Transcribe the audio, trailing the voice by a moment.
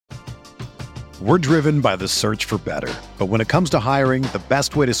We're driven by the search for better. But when it comes to hiring, the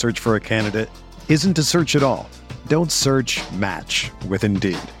best way to search for a candidate isn't to search at all. Don't search, match with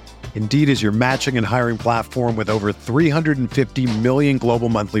Indeed. Indeed is your matching and hiring platform with over 350 million global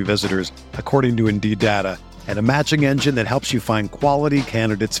monthly visitors, according to Indeed data, and a matching engine that helps you find quality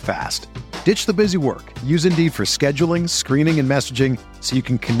candidates fast. Ditch the busy work. Use Indeed for scheduling, screening, and messaging so you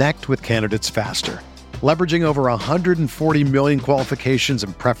can connect with candidates faster. Leveraging over 140 million qualifications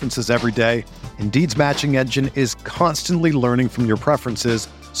and preferences every day, Indeed's matching engine is constantly learning from your preferences,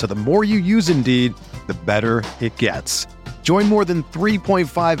 so the more you use Indeed, the better it gets. Join more than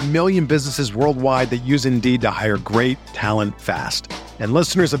 3.5 million businesses worldwide that use Indeed to hire great talent fast. And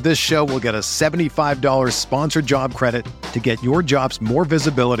listeners of this show will get a $75 sponsored job credit to get your jobs more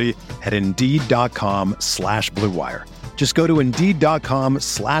visibility at Indeed.com/Blue Wire. Just go to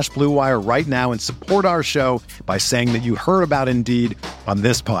Indeed.com/Blue Wire right now and support our show by saying that you heard about Indeed on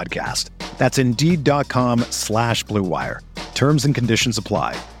this podcast. That's Indeed.com/Blue Wire. Terms and conditions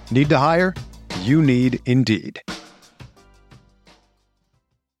apply. Need to hire? You need Indeed.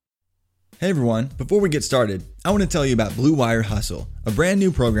 Hey everyone, before we get started, I want to tell you about Blue Wire Hustle, a brand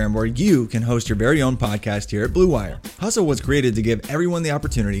new program where you can host your very own podcast here at Blue Wire. Hustle was created to give everyone the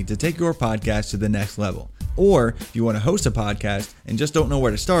opportunity to take your podcast to the next level. Or if you want to host a podcast and just don't know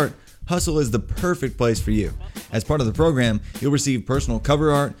where to start, Hustle is the perfect place for you. As part of the program, you'll receive personal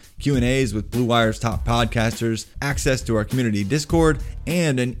cover art, Q&As with Blue Wire's top podcasters, access to our community Discord,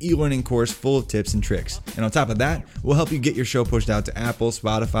 and an e-learning course full of tips and tricks. And on top of that, we'll help you get your show pushed out to Apple,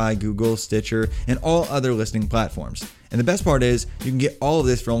 Spotify, Google, Stitcher, and all other listening platforms. And the best part is, you can get all of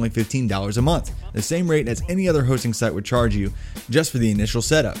this for only $15 a month, the same rate as any other hosting site would charge you just for the initial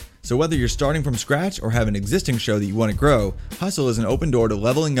setup. So whether you're starting from scratch or have an existing show that you want to grow, Hustle is an open door to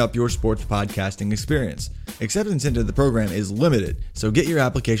leveling up your sports podcasting experience. Acceptance into the program is limited, so get your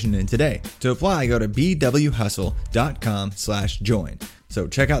application in today. To apply, go to bwhustle.com/join. So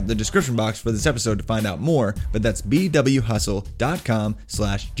check out the description box for this episode to find out more, but that's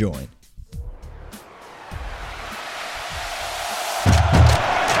bwhustle.com/join.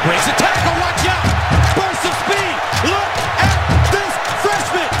 Breaks a tackle, watch out! Burst of speed! Look at this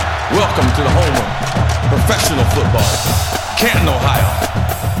freshman! Welcome to the home of professional football, Canton, Ohio.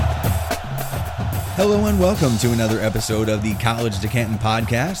 Hello and welcome to another episode of the College to Canton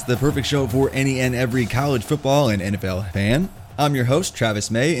podcast, the perfect show for any and every college football and NFL fan. I'm your host, Travis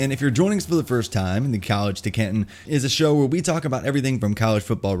May, and if you're joining us for the first time, the College to Canton is a show where we talk about everything from college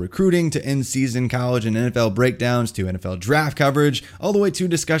football recruiting to in-season college and NFL breakdowns to NFL draft coverage, all the way to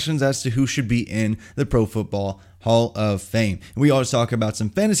discussions as to who should be in the Pro Football Hall of Fame. We always talk about some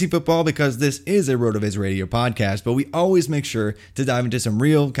fantasy football because this is a RotoViz radio podcast, but we always make sure to dive into some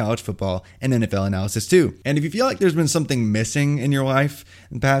real college football and NFL analysis too. And if you feel like there's been something missing in your life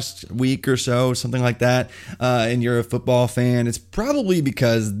in the past week or so, something like that, and you're a football fan, it's probably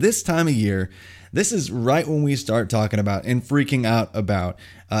because this time of year, this is right when we start talking about and freaking out about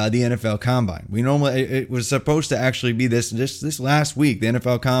the NFL Combine. It was supposed to actually be this last week, the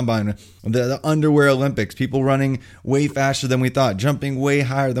NFL Combine, the underwear Olympics, people running way faster than we thought, jumping way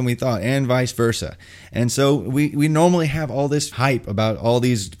higher than we thought, and vice versa. And so we normally have all this hype about all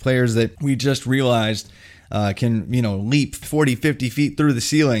these players that we just realized can leap 40, 50 feet through the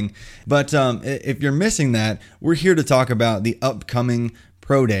ceiling. But if you're missing that, we're here to talk about the upcoming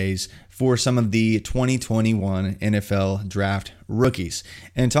pro days for some of the 2021 NFL draft rookies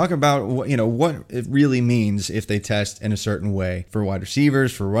and talk about what it really means if they test in a certain way for wide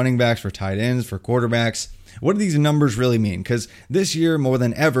receivers, for running backs, for tight ends, for quarterbacks. What do these numbers really mean? Because this year, more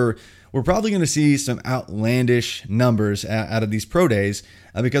than ever, we're probably going to see some outlandish numbers out of these pro days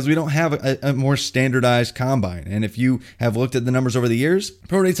because we don't have a more standardized combine. And if you have looked at the numbers over the years,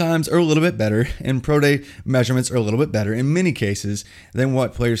 pro day times are a little bit better and pro day measurements are a little bit better in many cases than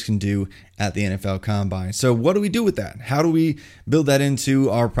what players can do at the NFL Combine. So what do we do with that? How do we build that into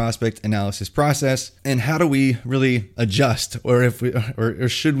our prospect analysis process? And how do we really adjust, or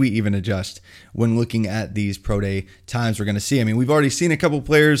should we even adjust when looking at these pro day times we're going to see? I mean, we've already seen a couple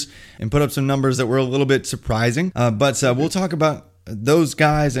players and put up some numbers that were a little bit surprising, but we'll talk about those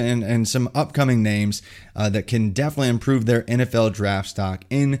guys and some upcoming names that can definitely improve their NFL draft stock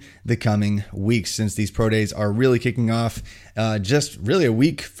in the coming weeks, since these pro days are really kicking off just really a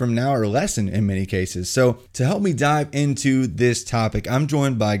week from now or less in many cases. So to help me dive into this topic, I'm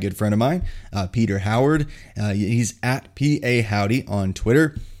joined by a good friend of mine, Peter Howard. He's at PA Howdy on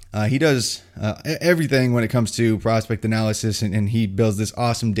Twitter. He does everything when it comes to prospect analysis, and he builds this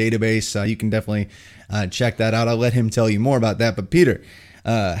awesome database. You can definitely check that out. I'll let him tell you more about that. But Peter,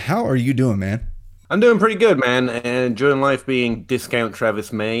 how are you doing, man? I'm doing pretty good, man. And enjoying life being discount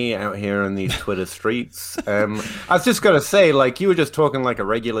Travis May out here in these Twitter streets. I was just going to say, like, you were just talking like a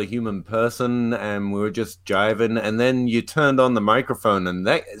regular human person, and we were just jiving, and then you turned on the microphone, and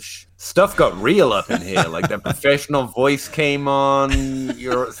that stuff got real up in here. Like, that professional voice came on.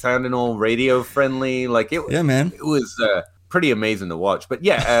 You're sounding all radio friendly. Like, yeah, man. It was pretty amazing to watch. But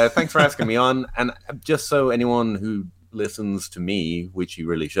yeah, thanks for asking me on. And just so anyone who listens to me, which you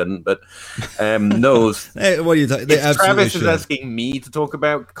really shouldn't, but knows. Hey, what are you talking? If Travis is asking me to talk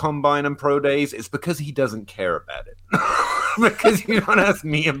about Combine and Pro Days, it's because he doesn't care about it. Because you don't ask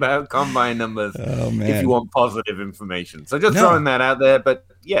me about Combine numbers if you want positive information. So just throwing that out there. But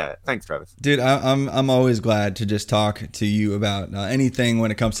yeah, thanks, Travis. Dude, I'm always glad to just talk to you about anything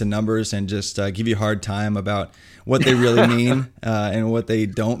when it comes to numbers and just give you a hard time about what they really mean and what they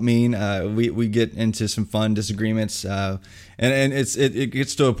don't mean. We get into some fun disagreements, and it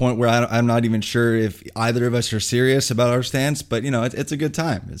gets to a point where I'm not even sure if either of us are serious about our stance, but it's a good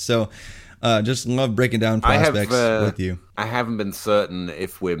time. So just love breaking down prospects with you. I haven't been certain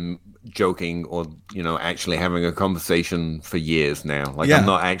if we're joking or actually having a conversation for years now. Like, I'm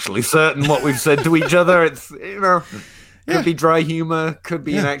not actually certain what we've said to each other. It's could be dry humor, could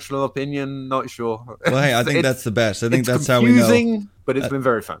be an actual opinion, not sure. Well, hey, I think that's the best. I think that's how we know. But it's been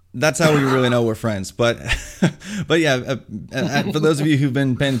very fun. That's how we really know we're friends. But yeah, for those of you who've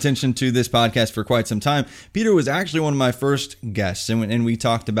been paying attention to this podcast for quite some time, Peter was actually one of my first guests, and we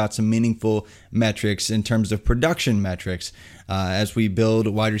talked about some meaningful metrics in terms of production metrics as we build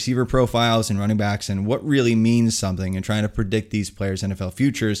wide receiver profiles and running backs and what really means something and trying to predict these players' NFL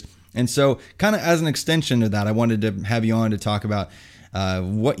futures. And so kind of as an extension of that, I wanted to have you on to talk about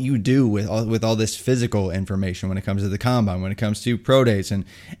what you do with all this physical information when it comes to the combine, when it comes to pro days, and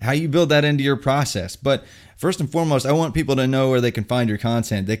how you build that into your process. But first and foremost, I want people to know where they can find your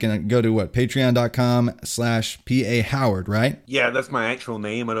content. They can go to patreon.com/PA Howard, right? Yeah, that's my actual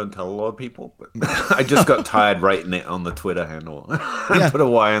name. I don't tell a lot of people, but I just got tired writing it on the Twitter handle. Put a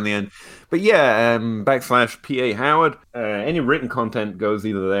Y on the end. But yeah, /PA Howard. Any written content goes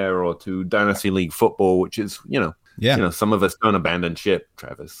either there or to Dynasty League Football, which is, some of us don't abandon ship,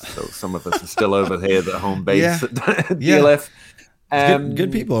 Travis. So some of us are still over here at home base at DLF.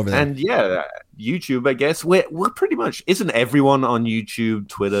 Good people over there. And YouTube, I guess. We're pretty much, isn't everyone on YouTube,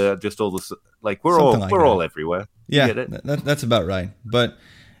 Twitter, just all the, like, we're all everywhere. Yeah, you get it? That's about right. But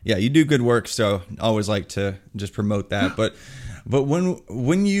yeah, you do good work, so I always like to just promote that. But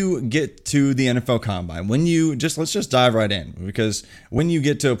when you get to the NFL Combine, let's just dive right in, because when you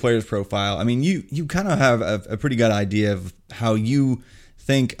get to a player's profile, I mean, you kind of have a pretty good idea of how you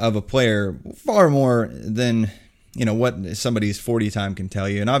think of a player, far more than what somebody's 40 time can tell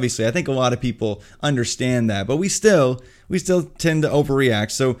you. And obviously, I think a lot of people understand that, but we still tend to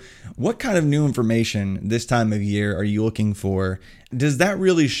overreact. So what kind of new information this time of year are you looking for? Does that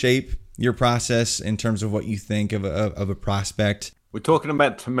really shape your process in terms of what you think of a prospect? We're talking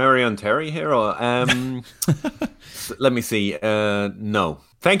about Tamarion Terry here, or let me see. No.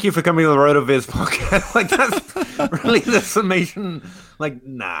 Thank you for coming to the RotoViz podcast. Like, that's really the summation. Like,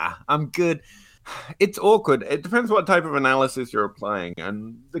 nah, I'm good. It's awkward. It depends what type of analysis you're applying.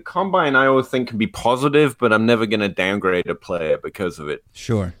 And the Combine, I always think, can be positive, but I'm never going to downgrade a player because of it.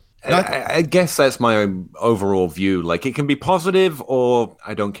 Sure. I guess that's my overall view. Like, it can be positive or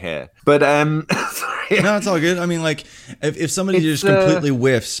I don't care. But sorry. No, it's all good. I mean, like, if somebody just completely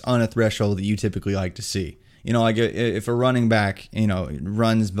whiffs on a threshold that you typically like to see, like if a running back,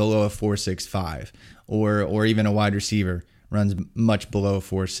 runs below a 4.65, or even a wide receiver runs much below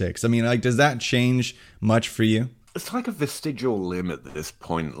 4.6. I mean, like, does that change much for you? It's like a vestigial limb at this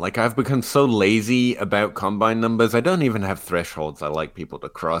point. Like, I've become so lazy about combine numbers. I don't even have thresholds I like people to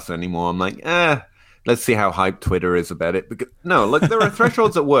cross anymore. I'm like, let's see how hyped Twitter is about it. Because, no, look, there are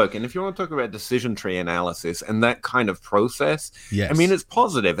thresholds at work. And if you want to talk about decision tree analysis and that kind of process, yes. I mean, it's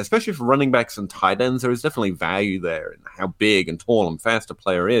positive, especially for running backs and tight ends. There is definitely value there in how big and tall and fast a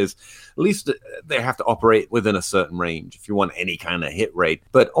player is. At least they have to operate within a certain range if you want any kind of hit rate.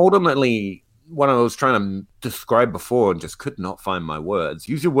 But ultimately, what I was trying to describe before and just could not find my words.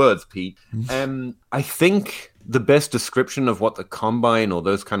 Use your words, Pete. I think the best description of what the combine or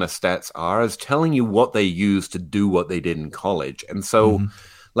those kind of stats are is telling you what they use to do what they did in college. And so,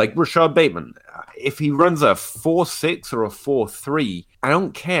 like Rashad Bateman, if he runs a 4.6 or a 4.3, I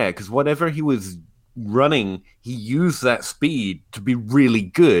don't care, because whatever he was running, he used that speed to be really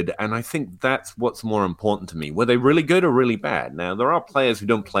good, and I think that's what's more important to me. Were they really good or really bad? Now, there are players who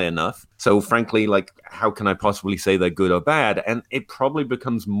don't play enough, so frankly, like, how can I possibly say they're good or bad? And it probably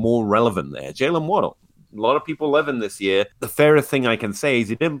becomes more relevant there. Jalen Waddle, a lot of people love him this year. The fairest thing I can say is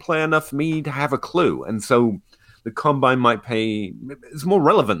he didn't play enough for me to have a clue. And so the combine might pay, it's more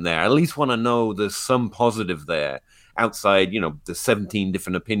relevant there. I at least want to know there's some positive there outside, the 17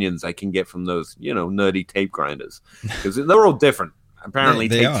 different opinions I can get from those, nerdy tape grinders. Because they're all different. Apparently,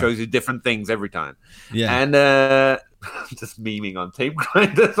 tape shows you different things every time. Yeah. And just memeing on tape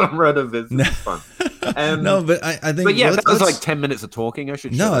grinders on Reddit is fun. No, but I think. But yeah, that was like 10 minutes of talking. I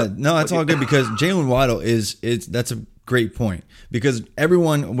should. No, that's all good because Jalen Waddle that's a great point because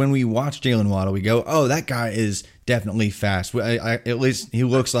everyone, when we watch Jalen Waddle, we go, "Oh, that guy is definitely fast." At least he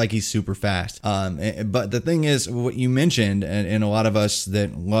looks like he's super fast. But the thing is, what you mentioned, and a lot of us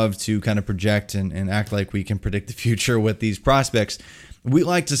that love to kind of project and act like we can predict the future with these prospects, we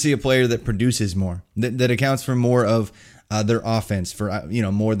like to see a player that produces more, that accounts for more of their offense for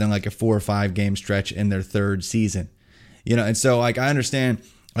more than like a 4 or 5 game stretch in their third season, and so like I understand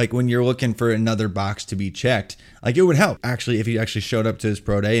like when you're looking for another box to be checked, like it would help actually if he actually showed up to his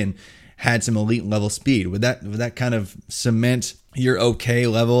pro day and had some elite level speed. Would that kind of cement your okay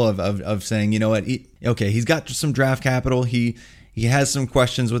level of saying, you know what, he's got some draft capital, he has some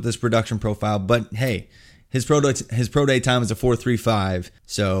questions with his production profile, but hey, his pro day time is a 4.35,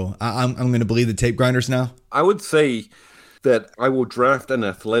 so I'm going to believe the tape grinders now. I would say that I will draft an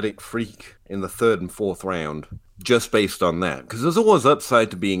athletic freak in the 3rd and 4th round just based on that. Because there's always upside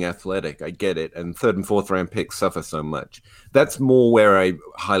to being athletic. I get it. And 3rd and 4th round picks suffer so much. That's more where I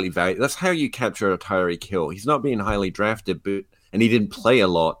highly value. That's how you capture a Tyreek Hill. He's not being highly drafted, and he didn't play a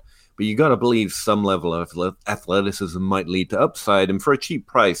lot. But you got to believe some level of athleticism might lead to upside. And for a cheap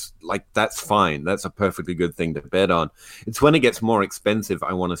price, like that's fine. That's a perfectly good thing to bet on. It's when it gets more expensive,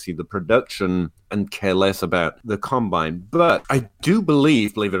 I want to see the production and care less about the combine. But I do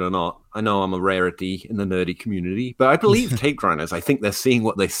believe it or not, I know I'm a rarity in the nerdy community, but I believe tape grinders. I think they're seeing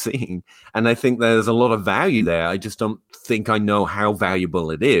what they're seeing. And I think there's a lot of value there. I just don't think I know how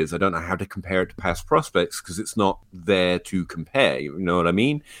valuable it is. I don't know how to compare it to past prospects because it's not there to compare. You know what I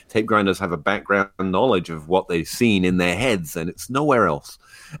mean? Tape grinders have a background knowledge of what they've seen in their heads, and it's nowhere else.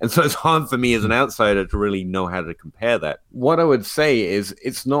 And so it's hard for me as an outsider to really know how to compare that. What I would say is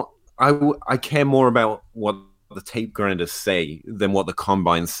it's not, I care more about what the tape grinders say than what the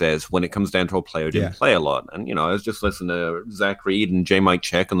combine says when it comes down to a player who didn't play a lot. And, I was just listening to Zach Reed and J. Mike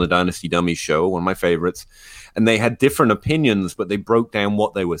Check on the Dynasty Dummies show, one of my favorites, and they had different opinions, but they broke down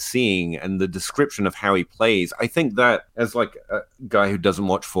what they were seeing and the description of how he plays. I think that as like a guy who doesn't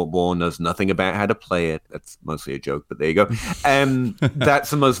watch football and knows nothing about how to play it, that's mostly a joke, but there you go.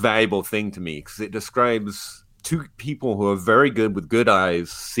 That's the most valuable thing to me because it describes two people who are very good with good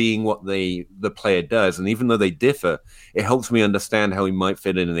eyes, seeing what the player does. And even though they differ, it helps me understand how he might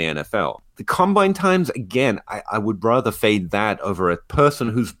fit in the NFL. The combine times, again, I would rather fade that over a person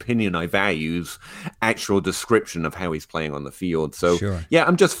whose opinion I value's actual description of how he's playing on the field. So, Yeah,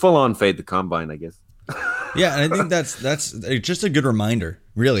 I'm just full on fade the combine, I guess. Yeah, and I think that's just a good reminder,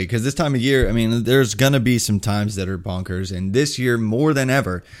 really, because this time of year, I mean, there's going to be some times that are bonkers. And this year, more than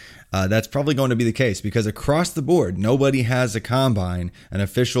ever, that's probably going to be the case because across the board, nobody has a combine, an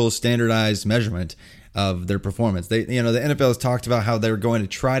official standardized measurement of their performance. The NFL has talked about how they're going to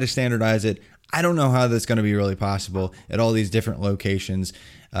try to standardize it. I don't know how that's going to be really possible at all these different locations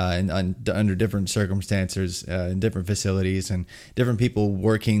and under different circumstances in different facilities and different people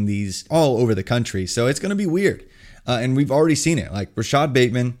working these all over the country. So it's going to be weird. And we've already seen it. Like Rashad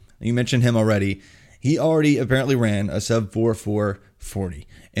Bateman, you mentioned him already. He already apparently ran a sub 4.40.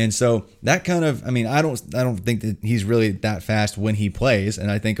 And so that kind of, I mean, I don't think that he's really that fast when he plays.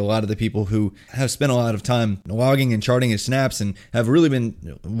 And I think a lot of the people who have spent a lot of time logging and charting his snaps and have really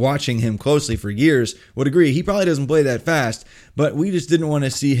been watching him clousely for years would agree he probably doesn't play that fast. But we just didn't want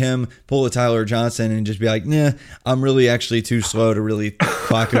to see him pull a Tyler Johnson and just be like, nah, I'm really actually too slow to really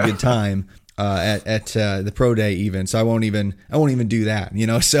clock a good time at the pro day even. So I won't even do that,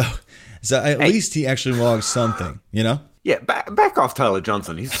 So at least he actually logs something, Yeah, back off Tyler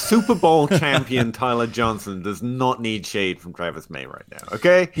Johnson. He's Super Bowl champion. Tyler Johnson does not need shade from Travis May right now,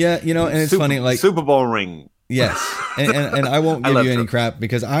 okay? Yeah, and it's funny, like Super Bowl ring. Yes, and I won't give you any crap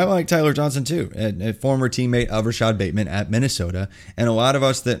because I like Tyler Johnson too, a former teammate of Rashad Bateman at Minnesota, and a lot of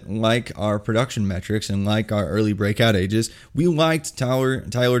us that like our production metrics and like our early breakout ages, we liked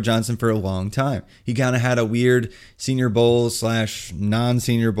Tyler Johnson for a long time. He kind of had a weird Senior Bowl /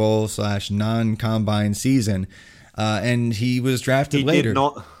 non-Senior Bowl / non-combine season. And he was drafted later.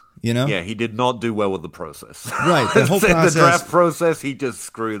 you know? Yeah, he did not do well with the process. Right, the whole process. The draft process, he just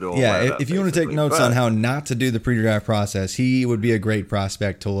screwed all that up. If you want to take notes on how not to do the pre-draft process, he would be a great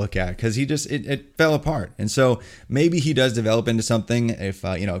prospect to look at because he just, it fell apart. And so maybe he does develop into something if,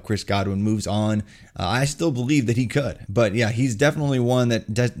 Chris Godwin moves on. I still believe that he could. But yeah, he's definitely one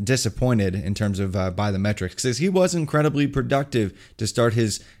that disappointed in terms of by the metrics because he was incredibly productive to start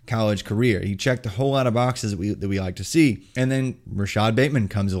his college career. He checked a whole lot of boxes that we like to see. And then Rashad Bateman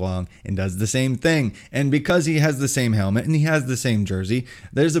comes along and does the same thing. And because he has the same helmet and he has the same jersey,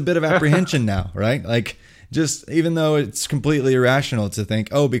 there's a bit of apprehension now, right? Like, just even though it's completely irrational to think,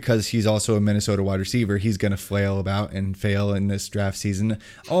 oh, because he's also a Minnesota wide receiver, he's going to flail about and fail in this draft season.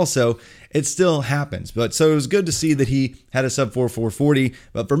 Also, it still happens. But so it was good to see that he had a sub 4.40.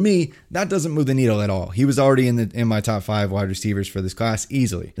 But for me, that doesn't move the needle at all. He was already in my top 5 wide receivers for this class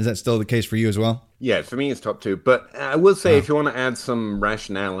easily. Is that still the case for you as well? Yeah, for me, it's top 2. But I will say, if you want to add some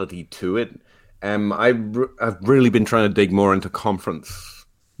rationality to it, I've really been trying to dig more into conference.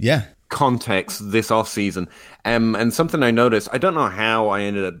 Yeah. Context this offseason. And something I noticed, I don't know how I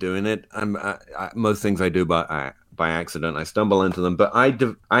ended up doing it. Most things I do by accident. I stumble into them, but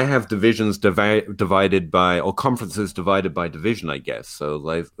I have divisions divided by, or conferences divided by division, I guess.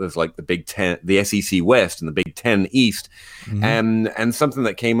 So there's like the Big Ten, the SEC West and the Big Ten East. Mm-hmm. And something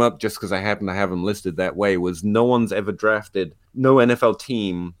that came up just because I happen to have them listed that way was no one's ever drafted, no NFL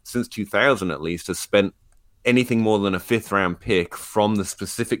team since 2000 at least has spent anything more than a 5th round pick from the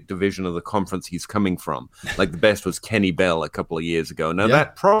specific division of the conference he's coming from. Like the best was Kenny Bell a couple of years ago. Now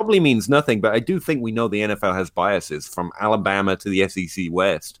that probably means nothing, but I do think we know the NFL has biases from Alabama to the SEC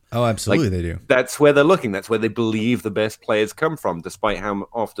West. Oh, absolutely. They do. That's where they're looking. That's where they believe the best players come from, despite how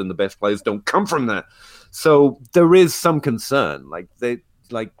often the best players don't come from that. So there is some concern.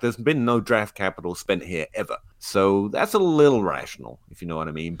 There's been no draft capital spent here ever. So that's a little rational, if you know what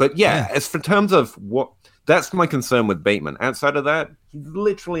I mean. But yeah. As for terms of what, that's my concern with Bateman. Outside of that, he's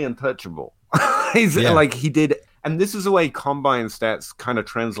literally untouchable. He did. And this is the way combine stats kind of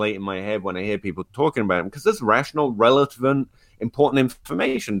translate in my head when I hear people talking about him, because there's rational, relevant, important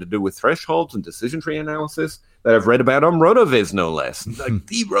information to do with thresholds and decision tree analysis that I've read about on RotoViz, no less. Like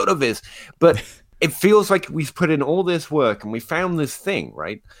the RotoViz. But it feels like we've put in all this work and we found this thing,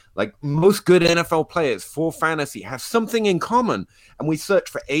 right? Like most good NFL players for fantasy have something in common, and we search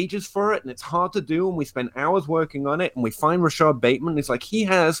for ages for it, and it's hard to do, and we spend hours working on it, and we find Rashad Bateman. It's like he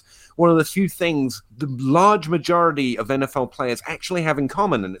has one of the few things the large majority of NFL players actually have in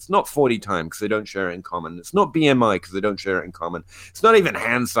common, and it's not 40 time because they don't share it in common. It's not BMI because they don't share it in common. It's not even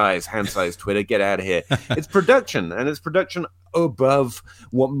hand size Twitter. Get out of here. It's production, and it's production above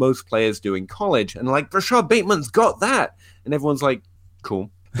what most players do in college. And like Rashad Bateman's got that, and everyone's like,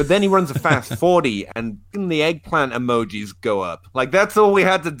 cool. But then he runs a fast 40 and the eggplant emojis go up. Like, that's all we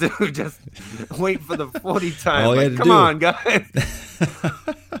had to do. Just wait for the 40 time. Like, come on, guys.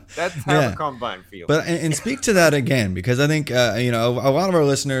 That's how the combine feels. But and speak to that again, because I think a lot of our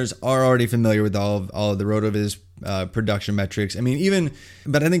listeners are already familiar with all of the RotoViz production metrics. I mean,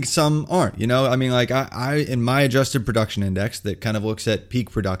 but I think some aren't. I mean, like I in my adjusted production index that kind of looks at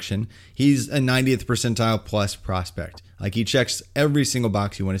peak production, he's a 90th percentile plus prospect. Like he checks every single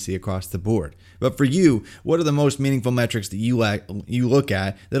box you want to see across the board. But for you, what are the most meaningful metrics that you look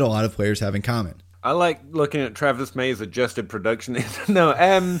at that a lot of players have in common? I like looking at Travis May's adjusted production. No,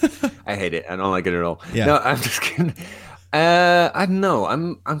 I hate it. I don't like it at all. Yeah. No, I'm just kidding. I don't know.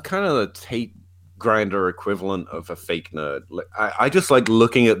 I'm kind of the tape grinder equivalent of a fake nerd. I just like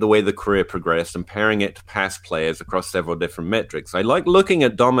looking at the way the career progressed and pairing it to past players across several different metrics. I like looking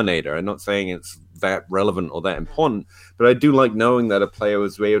at Dominator. I'm not saying it's that relevant or that important, but I do like knowing that a player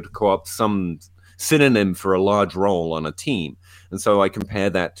was able to co-opt some synonym for a large role on a team. And so I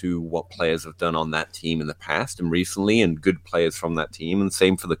compare that to what players have done on that team in the past and recently, and good players from that team, and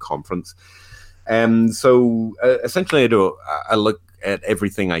same for the conference. So essentially I look at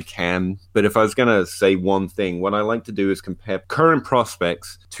everything I can. But if I was going to say one thing, what I like to do is compare current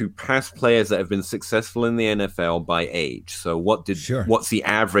prospects to past players that have been successful in the NFL by age. So what's the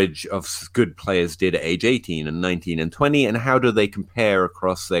average of good players did at age 18 and 19 and 20, and how do they compare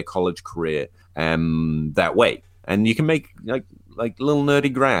across their college career that way? And you can make like little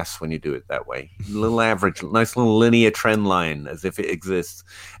nerdy graphs when you do it that way. A little average, nice little linear trend line as if it exists.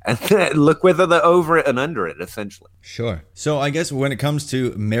 And look whether they're over it and under it, essentially. Sure. So I guess when it comes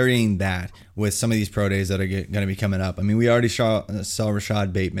to marrying that with some of these pro days that are going to be coming up, I mean, we already saw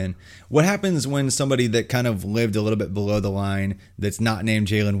Rashad Bateman. What happens when somebody that kind of lived a little bit below the line, that's not named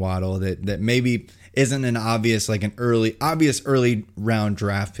Jalen Waddle, that maybe isn't an obvious early round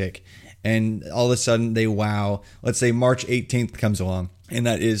draft pick, and all of a sudden they let's say March 18th comes along and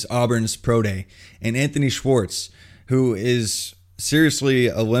that is Auburn's pro day. And Anthony Schwartz, who is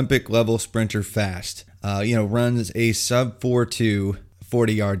seriously Olympic level sprinter fast, runs a sub 4.2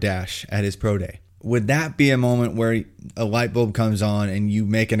 40-yard dash at his pro day. Would that be a moment where a light bulb comes on and you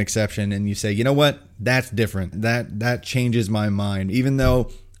make an exception and you say, you know what, that's different. That changes my mind. Even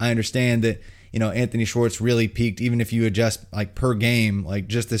though I understand that, Anthony Schwartz really peaked, even if you adjust like per game, like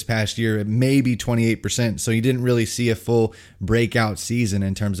just this past year, it may be 28%. So you didn't really see a full breakout season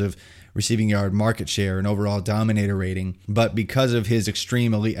in terms of receiving yard market share and overall dominator rating. But because of his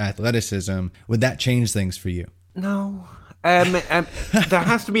extreme elite athleticism, would that change things for you? No. There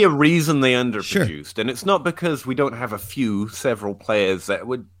has to be a reason they underproduced, Sure. And it's not because we don't have several players that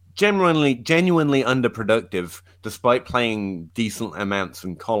would genuinely underproductive despite playing decent amounts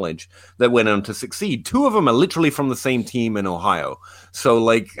in college that went on to succeed. 2 of them are literally from the same team in Ohio. So,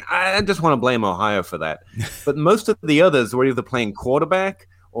 I just want to blame Ohio for that. But most of the others were either playing quarterback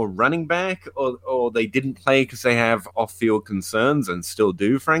or running back, or they didn't play because they have off-field concerns and still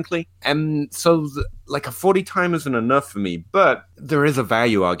do, frankly. And so, a 40 time isn't enough for me, but there is a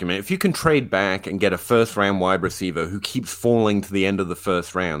value argument. If you can trade back and get a first-round wide receiver who keeps falling to the end of the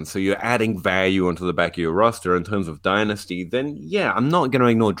first round, so you're adding value onto the back of your roster in terms of dynasty, then yeah, I'm not going to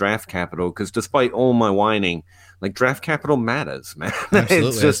ignore draft capital, because despite all my whining, draft capital matters, man.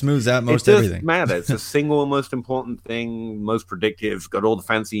 Absolutely. It smooths out most everything. It matters. It's the single most important thing, most predictive, got all the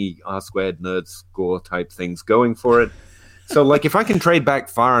fancy R-squared nerd score type things going for it. So, if I can trade back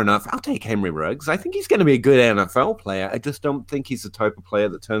far enough, I'll take Henry Ruggs. I think he's going to be a good NFL player. I just don't think he's the type of player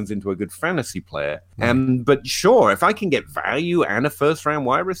that turns into a good fantasy player. But sure, if I can get value and a first-round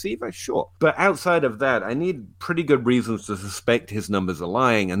wide receiver, sure. But outside of that, I need pretty good reasons to suspect his numbers are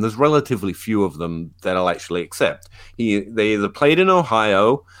lying, and there's relatively few of them that I'll actually accept. They either played in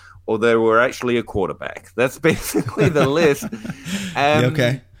Ohio or they were actually a quarterback. That's basically the list.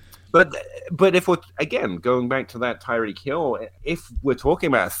 Okay. But if we're, again, going back to that Tyreek Hill, if we're talking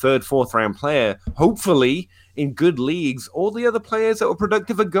about a 3rd, 4th round player, hopefully in good leagues, all the other players that were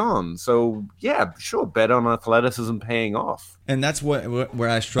productive are gone. So, yeah, sure, bet on athleticism paying off. And that's where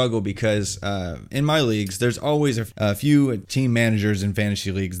I struggle, because in my leagues, there's always a few team managers in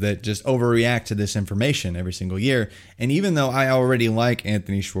fantasy leagues that just overreact to this information every single year. And even though I already like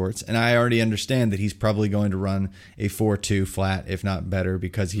Anthony Schwartz, and I already understand that he's probably going to run a 4.2 flat, if not better,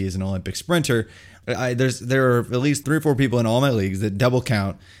 because he is an Olympic sprinter, there are at least 3 or 4 people in all my leagues that double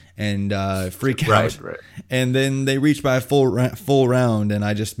count and freak out, right. And then they reach by a full round, and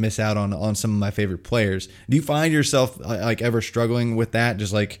I just miss out on some of my favorite players. Do you find yourself ever struggling with that,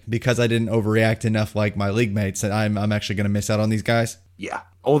 just because I didn't overreact enough like my league mates, that I'm actually going to miss out on these guys? Yeah,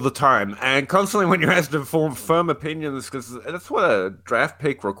 all the time, and constantly when you're asked to form firm opinions, because that's what a draft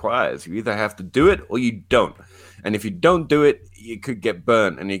pick requires. You either have to do it or you don't, and if you don't do it, you could get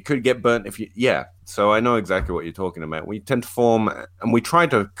burnt, and you could get burnt if you, yeah. So I know exactly what you're talking about. We tend to form, and we try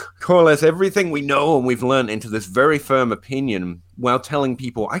to coalesce everything we know and we've learned into this very firm opinion while telling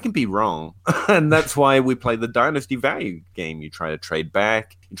people, I can be wrong. And that's why we play the dynasty value game. You try to trade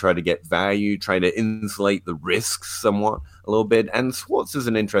back, you try to get value, try to insulate the risks somewhat a little bit. And Schwartz is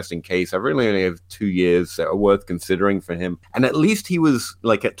an interesting case. I really only have 2 years that are worth considering for him. And at least he was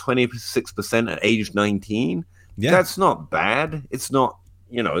at 26% at age 19. Yeah. That's not bad. It's not,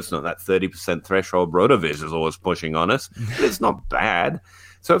 it's not that 30% threshold RotoViz is always pushing on us, but it's not bad.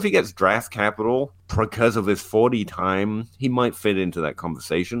 So if he gets draft capital because of his 40 time, he might fit into that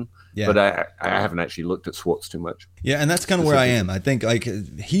conversation. Yeah. But I haven't actually looked at Schwartz too much. Yeah, and that's kind of where I am. I think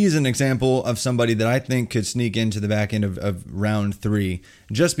he's an example of somebody that I think could sneak into the back end of round 3,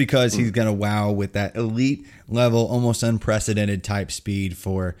 just because he's going to wow with that elite level, almost unprecedented type speed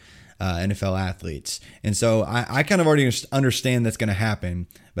for NFL athletes. And so I kind of already understand that's going to happen,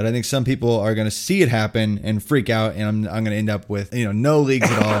 but I think some people are going to see it happen and freak out, and I'm going to end up with no leagues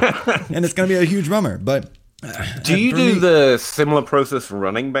at all, and it's going to be a huge bummer. But do you do the similar process for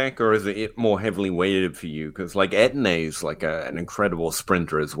running back, or is it more heavily weighted for you? Because Etienne's an incredible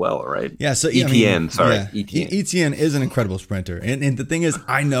sprinter as well, right? Yeah. So Etienne. Etienne is an incredible sprinter, and the thing is,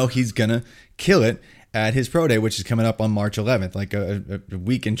 I know he's going to kill it at his pro day, which is coming up on March 11th, a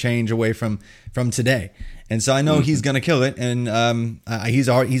week and change away from today. And so I know he's going to kill it. And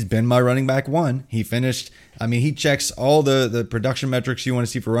he's been my running back 1. He finished. I mean, he checks all the production metrics you want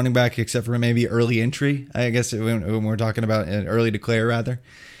to see for running back, except for maybe early entry, I guess, when we're talking about early declare, rather.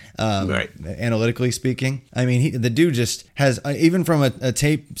 Right. Analytically speaking, I mean, the dude just has, even from a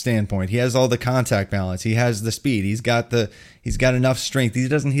tape standpoint, he has all the contact balance. He has the speed. He's got enough strength. He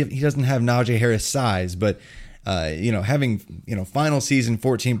doesn't have Najee Harris size, but having final season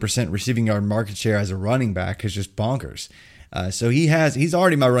 14% receiving yard market share as a running back is just bonkers. So he's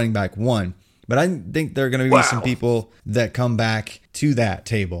already my running back one. But I think there are going to be some people that come back to that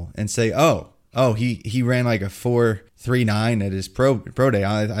table and say, oh, he ran like a 4.39 at his pro day.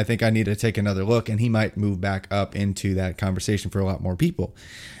 I think I need to take another look, and he might move back up into that conversation for a lot more people.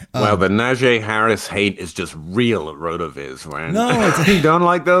 Well, the Najee Harris hate is just real at RotoViz, man. No, you don't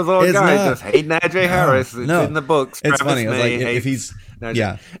like those old guys. Not. Just hate Najee Harris. It's in the books. It's Travis funny. May Like, if he's Najee.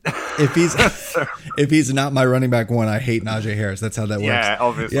 Yeah, if he's not my running back one, I hate Najee Harris. That's how that works. Yeah,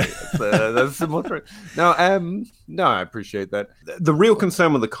 obviously. Yeah. That's similar true. No, I appreciate that. The real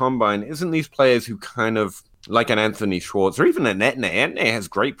concern with the combine isn't these players who kind of like an Anthony Schwartz or even an Etne. Etne has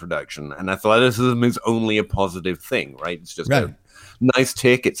great production, and athleticism is only a positive thing, right? It's just a nice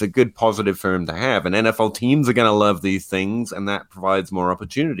tick. It's a good positive for him to have, and NFL teams are going to love these things, and that provides more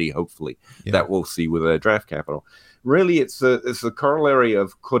opportunity, hopefully, that we'll see with their draft capital. Really, it's a corollary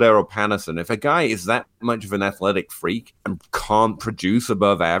of Cordero Patterson. If a guy is that much of an athletic freak and can't produce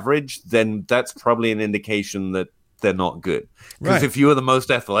above average, then that's probably an indication that they're not good. Because if you are the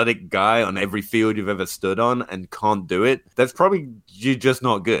most athletic guy on every field you've ever stood on and can't do it, that's probably you're just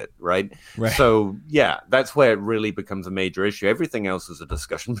not good, right? So, yeah, that's where it really becomes a major issue. Everything else is a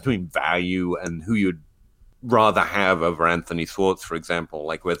discussion between value and who you'd rather have over Anthony Schwartz, for example,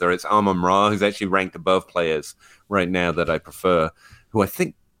 like whether it's Amon-Ra, who's actually ranked above players right now that I prefer, who I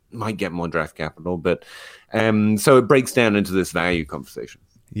think might get more draft capital. But so it breaks down into this value conversation.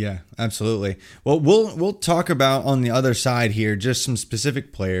 Yeah, absolutely. Well, we'll talk about on the other side here just some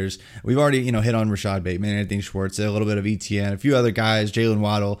specific players. We've already hit on Rashad Bateman, Anthony Schwartz, a little bit of ETN, a few other guys, Jalen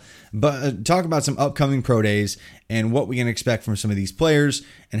Waddle, but talk about some upcoming pro days and what we can expect from some of these players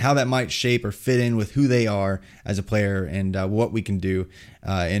and how that might shape or fit in with who they are as a player and what we can do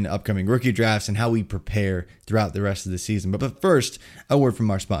in upcoming rookie drafts and how we prepare throughout the rest of the season. But first, a word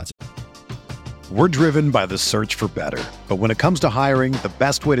from our sponsor. We're driven by the search for better. But when it comes to hiring, the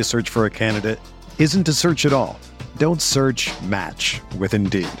best way to search for a candidate isn't to search at all. Don't search, match with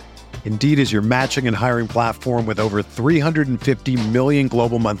Indeed. Indeed is your matching and hiring platform with over 350 million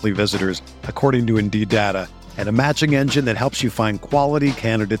global monthly visitors, according to Indeed data, and a matching engine that helps you find quality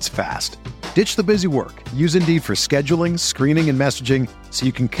candidates fast. Ditch the busy work. Use Indeed for scheduling, screening, and messaging so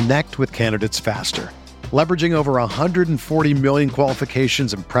you can connect with candidates faster. Leveraging over 140 million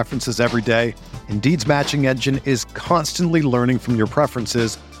qualifications and preferences every day, Indeed's matching engine is constantly learning from your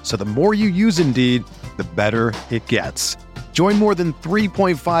preferences, so the more you use Indeed, the better it gets. Join more than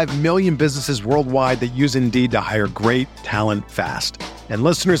 3.5 million businesses worldwide that use Indeed to hire great talent fast. And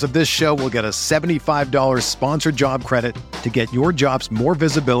listeners of this show will get a $75 sponsored job credit to get your jobs more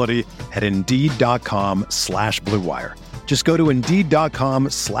visibility at Indeed.com/Blue Wire. Just go to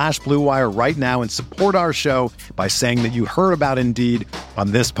Indeed.com/Blue Wire right now and support our show by saying that you heard about Indeed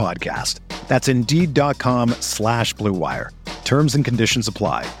on this podcast. That's Indeed.com/Blue Wire. Terms and conditions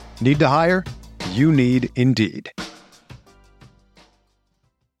apply. Need to hire? You need Indeed.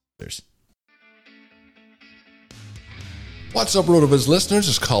 What's up, RotoViz listeners?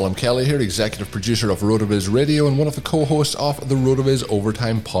 It's Colin Kelly here, executive producer of RotoViz Radio and one of the co-hosts of the RotoViz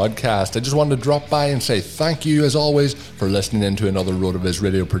Overtime podcast. I just wanted to drop by and say thank you, as always, for listening in to another RotoViz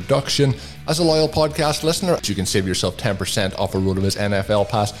Radio production. As a loyal podcast listener, you can save yourself 10% off a RotoViz NFL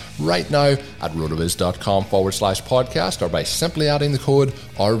pass right now at rotoviz.com/podcast or by simply adding the code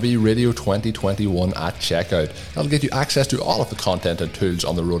RVRadio2021 at checkout. That'll get you access to all of the content and tools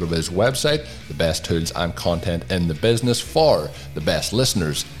on the RotoViz website, the best tools and content in the business for the best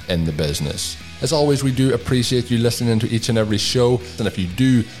listeners in the business. As always, we do appreciate you listening to each and every show, and if you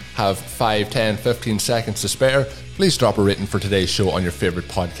do have 5, 10, 15 seconds to spare, please drop a rating for today's show on your favorite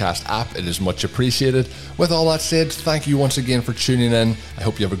podcast app. It is much appreciated. With all that said, thank you once again for tuning in. I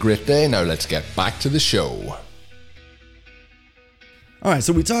hope you have a great day. Now let's get back to the show. All right,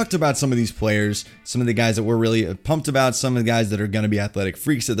 so we talked about some of these players, some of the guys that we're really pumped about, some of the guys that are going to be athletic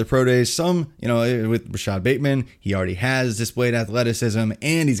freaks at their pro days. Some, with Rashad Bateman, he already has displayed athleticism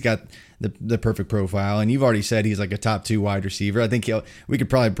and he's got the perfect profile. And you've already said he's like a top 2 wide receiver. I think we could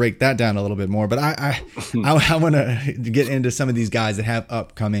probably break that down a little bit more. But I want to get into some of these guys that have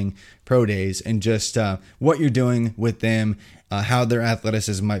upcoming pro days and just what you're doing with them, how their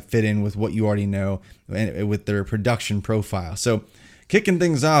athleticism might fit in with what you already know and with their production profile. So, kicking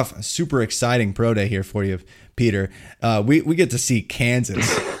things off, a super exciting pro day here for you, Peter. We get to see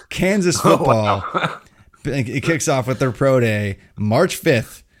Kansas football. Oh, wow. It kicks off with their pro day March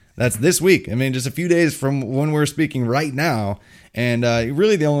 5th. That's this week. I mean, just a few days from when we're speaking right now. And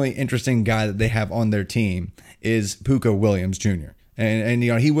really the only interesting guy that they have on their team is Pooka Williams Jr. And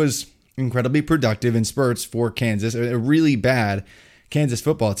he was incredibly productive in spurts for Kansas. A really bad Kansas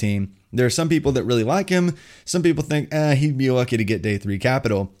football team. There are some people that really like him. Some people think he'd be lucky to get day 3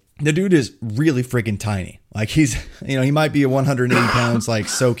 capital. The dude is really freaking tiny. Like he's, he might be 180 pounds, like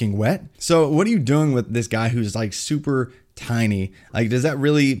soaking wet. So what are you doing with this guy who's like super tiny? Like, is that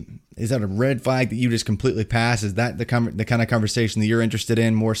a red flag that you just completely pass? Is that the kind of conversation that you're interested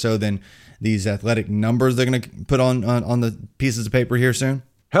in more so than these athletic numbers they're going to put on the pieces of paper here soon?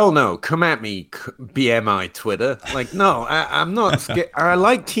 Hell no. Come at me, BMI Twitter. Like, no, I'm not scared. I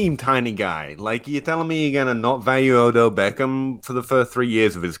like Team Tiny Guy. Like, you're telling me you're going to not value Odell Beckham for the first 3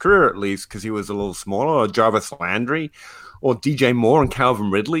 years of his career, at least, because he was a little smaller, or Jarvis Landry, or DJ Moore and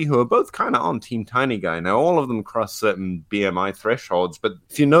Calvin Ridley, who are both kind of on Team Tiny Guy. Now, all of them cross certain BMI thresholds, but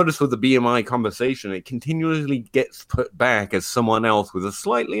if you notice with the BMI conversation, it continually gets put back as someone else with a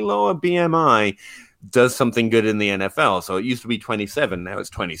slightly lower BMI does something good in the NFL. So it used to be 27, now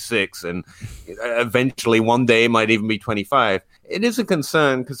it's 26, and eventually one day it might even be 25. It is a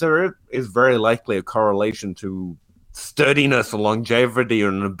concern because there is very likely a correlation to sturdiness, longevity,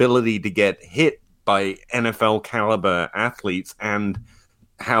 and an ability to get hit by NFL caliber athletes and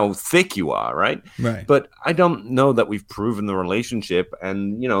how thick you are, right? Right. But I don't know that we've proven the relationship.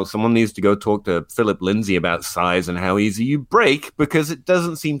 And, someone needs to go talk to Philip Lindsay about size and how easy you break, because it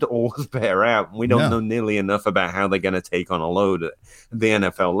doesn't seem to always bear out. We don't know nearly enough about how they're going to take on a load at the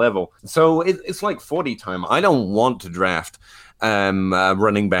NFL level. So it's like 40 time. I don't want to draft a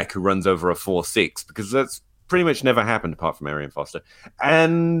running back who runs over a 4.6, because that's pretty much never happened apart from Arian Foster.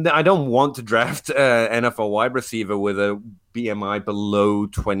 And I don't want to draft NFL wide receiver with a BMI below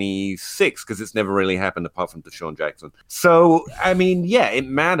 26, because it's never really happened apart from Deshaun Jackson. So, it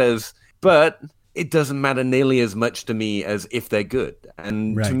matters, but it doesn't matter nearly as much to me as if they're good.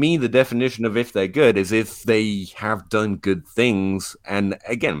 And to me, the definition of if they're good is if they have done good things. And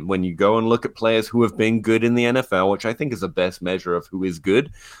again, when you go and look at players who have been good in the NFL, which I think is the best measure of who is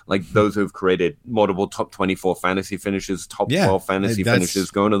good, like those who have created multiple top 24 fantasy finishes, top 12 fantasy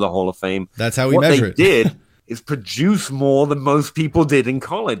finishes, going to the Hall of Fame. That's how we measure it. What they did is produce more than most people did in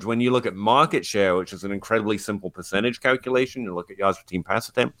college. When you look at market share, which is an incredibly simple percentage calculation, you look at yards per team pass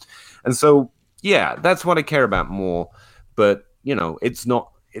attempt. And so, yeah, that's what I care about more. But,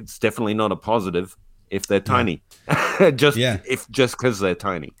 it's definitely not a positive if they're tiny. just because they're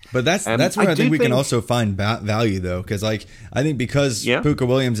tiny. But that's where I think we can also find value, though, because I think because Pooka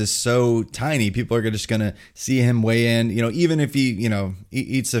Williams is so tiny, people are just going to see him weigh in. Even if he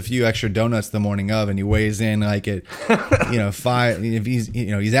eats a few extra donuts the morning of and he weighs in like at 5, if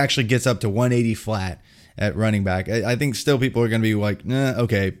he's actually gets up to 180 flat at running back, I think still people are going to be like, nah,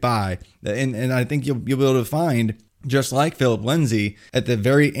 okay, bye. And I think you'll be able to find, just like Philip Lindsay, at the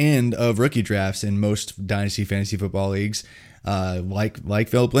very end of rookie drafts in most dynasty fantasy football leagues, like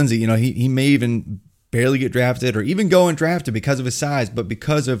Philip Lindsay, he may even barely get drafted or even go undrafted because of his size, but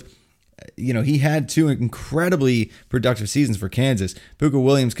because of, he had 2 incredibly productive seasons for Kansas. Pooka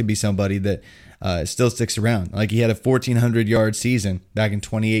Williams could be somebody that still sticks around. Like, he had a 1,400-yard season back in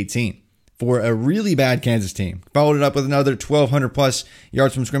 2018. For a really bad Kansas team. Followed it up with another 1,200-plus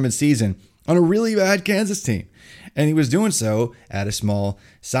yards from scrimmage season on a really bad Kansas team. And he was doing so at a small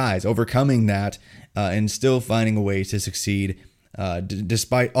size, overcoming that and still finding a way to succeed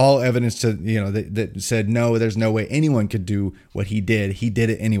despite all evidence to that said, no, there's no way anyone could do what he did. He did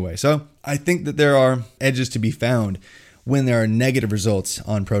it anyway. So I think that there are edges to be found when there are negative results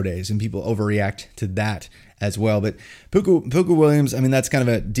on pro days, and people overreact to that as well. But Pooka Williams, that's kind of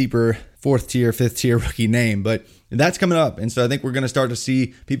a deeper 4th tier, 5th tier rookie name, but that's coming up. And so I think we're going to start to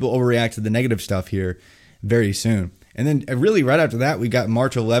see people overreact to the negative stuff here very soon. And then really right after that, we got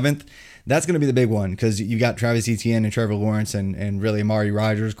March 11th. That's going to be the big one, because you got Travis Etienne and Trevor Lawrence and really Amari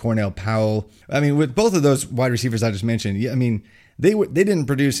Rodgers, Cornell Powell. With both of those wide receivers I just mentioned, they didn't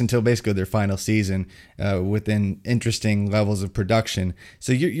produce until basically their final season within interesting levels of production.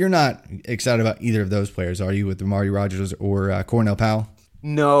 So you're not excited about either of those players, are you, with Amari Rodgers or Cornell Powell?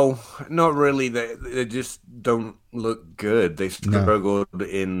 No, not really. They just don't look good. They struggled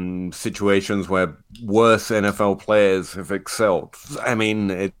in situations where worse NFL players have excelled.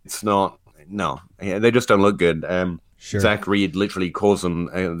 It's not. No, they just don't look good. Sure. Zach Reed literally calls them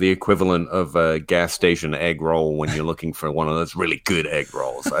the equivalent of a gas station egg roll when you're looking for one of those really good egg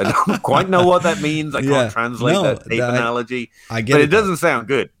rolls. I don't quite know what that means. I can't translate that tape analogy. I get but it. It doesn't sound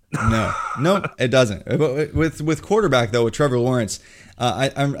good. No, it doesn't. But with quarterback though, with Trevor Lawrence,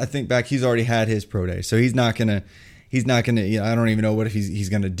 I think back, he's already had his pro day, so he's not gonna. I don't even know what if he's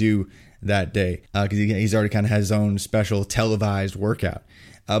gonna do that day because he's already kind of had his own special televised workout.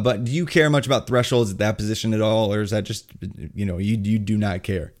 But do you care much about thresholds at that position at all, or is that just you do not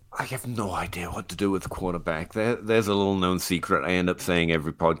care? I have no idea what to do with the quarterback. There's a little known secret I end up saying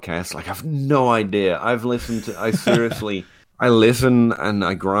every podcast. Like, I have no idea. I listen and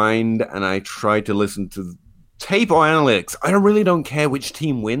I grind and I try to listen to tape or analytics. I really don't care which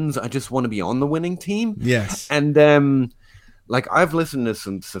team wins. I just want to be on the winning team. Yes. And, like, I've listened to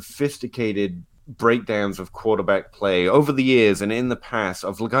some sophisticated breakdowns of quarterback play over the years and in the past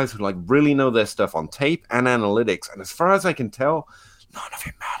of guys who, like, really know their stuff on tape and analytics. And as far as I can tell, none of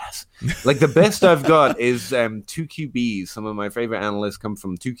it matters. Like, the best I've got is 2QBs. Some of my favorite analysts come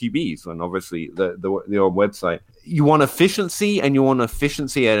from 2QBs, and obviously the old website. You want efficiency, and you want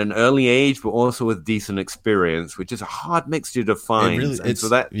efficiency at an early age, but also with decent experience, which is a hard mixture to find. So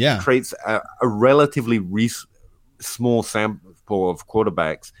that creates a relatively small sample of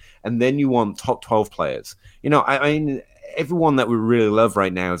quarterbacks. And then you want top 12 players. You know, I mean, everyone that we really love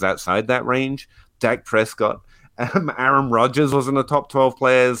right now is outside that range. Dak Prescott. Aaron Rodgers wasn't a top 12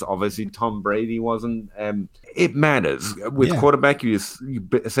 players. Obviously, Tom Brady wasn't. It matters. With quarterback, you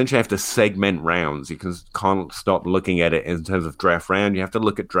essentially have to segment rounds. You can't stop looking at it in terms of draft round. You have to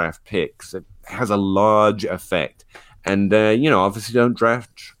look at draft picks. It has a large effect. And, obviously don't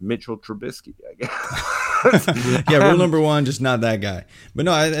draft Mitchell Trubisky, I guess. Yeah, rule number one, just not that guy. But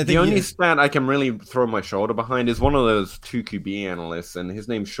no, I think the only stat I can really throw my shoulder behind is one of those 2QB analysts, and his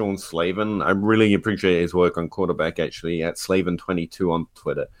name's Sean Slavin. I really appreciate his work on quarterback, actually, at Slavin22 on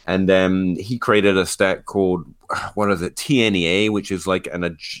Twitter. And he created a stat called, what is it, TNEA, which is like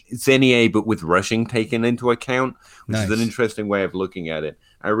it's NEA, but with rushing taken into account, which is an interesting way of looking at it.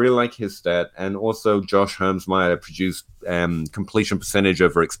 I really like his stat, and also Josh Hermsmeyer produced completion percentage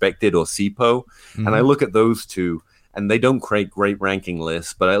over expected, or CPO, and I look at those two, and they don't create great ranking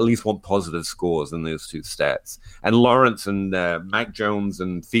lists, but I at least want positive scores in those two stats. And Lawrence and Mac Jones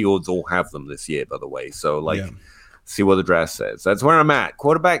and Fields all have them this year, by the way. So, see what the draft says. That's where I'm at.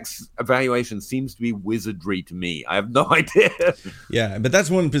 Quarterback's evaluation seems to be wizardry to me. I have no idea. Yeah, but that's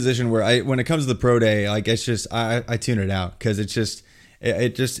one position where when it comes to the pro day, like, it's just I tune it out, because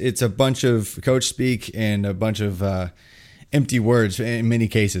it's a bunch of coach speak and a bunch of empty words in many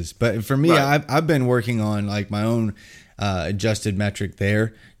cases. But for me, I've been working on, like, my own adjusted metric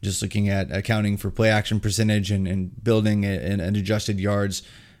there, just looking at accounting for play action percentage and building an adjusted yards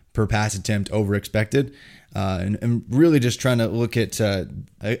per pass attempt over expected. And really just trying to look at a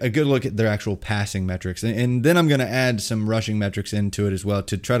good look at their actual passing metrics. And then I'm going to add some rushing metrics into it as well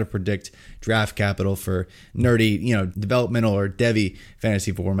to try to predict draft capital for nerdy, developmental or Devy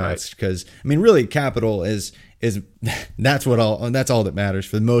fantasy formats. Because, I mean, really capital is that's all that matters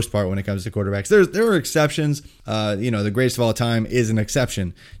for the most part when it comes to quarterbacks. There are exceptions. The greatest of all time is an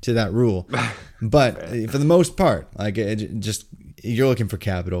exception to that rule. But for the most part, like, you're looking for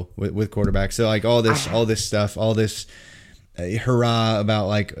capital with quarterbacks. So, like, all this stuff, all this hurrah about,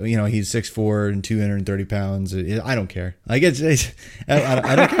 like, he's 6'4" and 230 pounds. I don't care. Like,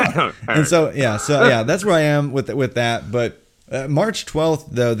 I don't care. And so that's where I am with that. But March 12th,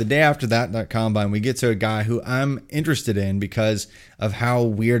 though, the day after that combine, we get to a guy who I'm interested in because of how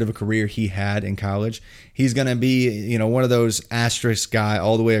weird of a career he had in college. He's going to be, one of those asterisk guy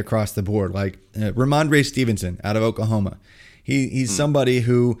all the way across the board, like Ramondre Stevenson out of Oklahoma. He's somebody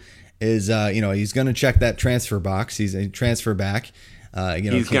who is, he's going to check that transfer box. He's a transfer back.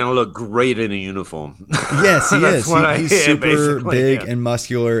 He's going to look great in a uniform. Yes, he is. He's super big and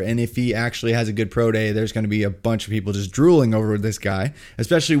muscular, and if he actually has a good pro day, there's going to be a bunch of people just drooling over this guy,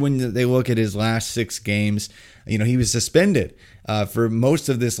 especially when they look at his last 6 games. He was suspended for most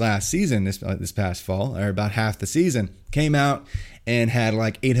of this last season, this past fall, or about half the season. Came out and had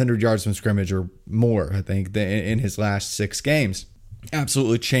like 800 yards from scrimmage or more, I think, in his last 6 games.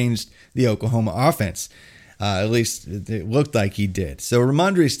 Absolutely changed the Oklahoma offense. At least it looked like he did. So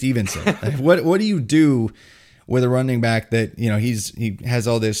Ramondre Stevenson, what do you do with a running back that, he has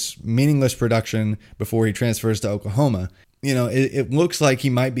all this meaningless production before he transfers to Oklahoma? It looks like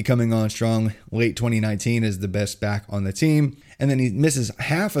he might be coming on strong late 2019 as the best back on the team. And then he misses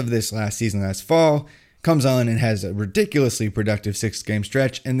half of this last season, last fall, comes on and has a ridiculously productive 6-game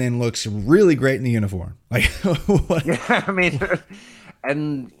stretch, and then looks really great in the uniform. Like, what? Yeah, I mean,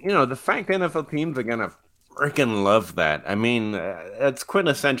 and, the fact NFL teams are going to freaking love that. I mean, it's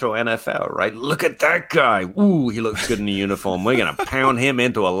quintessential NFL, right? Look at that guy. Ooh, he looks good in the uniform. We're going to pound him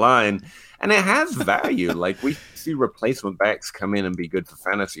into a line. And it has value. Like, we see replacement backs come in and be good for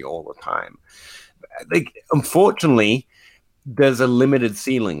fantasy all the time. Unfortunately, there's a limited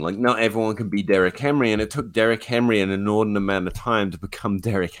ceiling. Like, not everyone can be Derrick Henry, and it took Derrick Henry an inordinate amount of time to become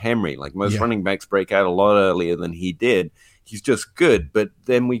Derrick Henry. Like, most running backs break out a lot earlier than he did. He's just good. But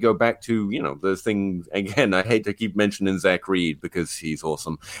then we go back to, the thing, again, I hate to keep mentioning Zach Reed because he's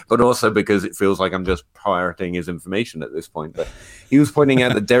awesome, but also because it feels like I'm just pirating his information at this point. But he was pointing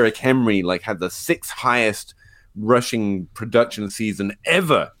out that Derrick Henry, had the 6th highest rushing production season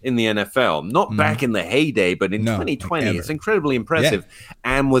ever in the NFL, not back in the heyday, but in 2020. It's incredibly impressive,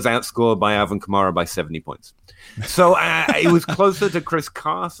 and was outscored by Alvin Kamara by 70 points. So it was closer to Chris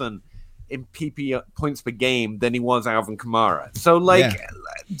Carson in PP points per game than he was Alvin Kamara. So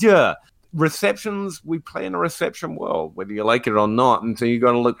receptions, we play in a reception world, whether you like it or not, and so you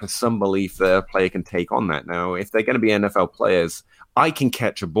got to look for some belief that a player can take on that. Now, if they're going to be NFL players, I can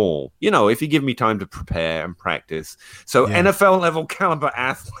catch a ball, if you give me time to prepare and practice. So NFL level caliber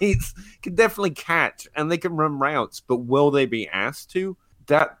athletes can definitely catch, and they can run routes, but will they be asked to?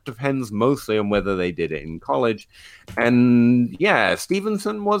 That depends mostly on whether they did it in college. And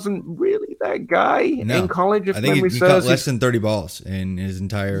Stevenson wasn't really that guy in college. If I think he caught less than 30 balls in his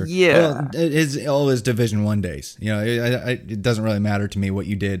entire all his Division I days. It doesn't really matter to me what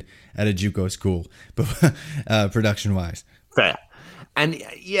you did at a JUCO school, but production wise, fair. And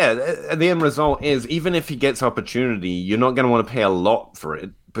the end result is, even if he gets opportunity, you're not going to want to pay a lot for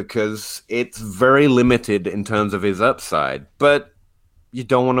it because it's very limited in terms of his upside. But you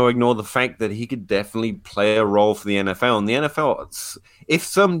don't want to ignore the fact that he could definitely play a role for the NFL. And the NFL, if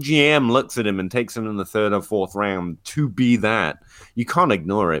some GM looks at him and takes him in the 3rd or 4th round to be that, you can't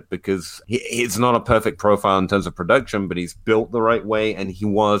ignore it because it's not a perfect profile in terms of production, but he's built the right way, and he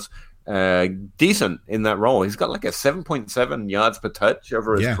was decent in that role. He's got like a 7.7 yards per touch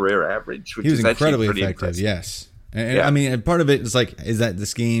over his career average, which is incredibly pretty effective. Impressive. Yes. And I mean, part of it is is that the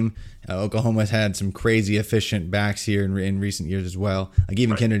scheme? Oklahoma's had some crazy efficient backs here in recent years as well. Like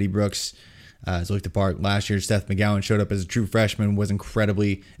even Kennedy Brooks has looked apart. Last year, Seth McGowan showed up as a true freshman, was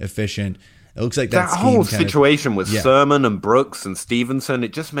incredibly efficient. It looks like that whole situation with Sermon and Brooks and Stevenson,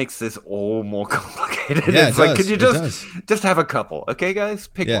 it just makes this all more complicated. Yeah, it's like, could you just have a couple, okay, guys?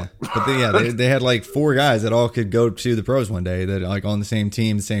 Pick one. But they had like 4 guys that all could go to the pros one day that on the same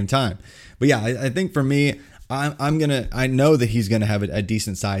team at the same time. But I think for me, I know that he's gonna have a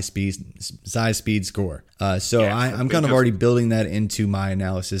decent size speed score. I'm kind of already building that into my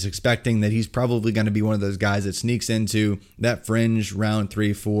analysis, expecting that he's probably going to be one of those guys that sneaks into that fringe round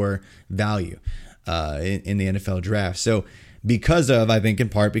 3-4 value in the NFL draft. So I think in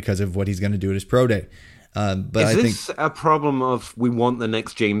part because of what he's going to do at his pro day. But is this a problem of we want the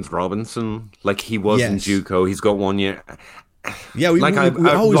next James Robinson like he was in JUCO? He's got 1 year. Yeah, we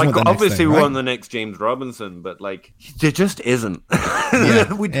always want the obviously next thing, we right? want the next James Robinson, but there just isn't.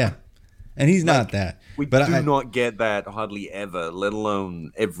 And he's not that. We do not get that hardly ever, let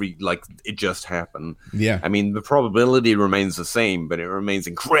alone it just happened. Yeah, I mean the probability remains the same, but it remains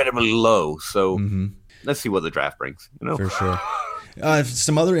incredibly low. So let's see what the draft brings. For sure.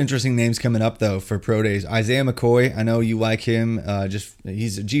 Some other interesting names coming up though for pro days. Isaiah McCoy, I know you like him.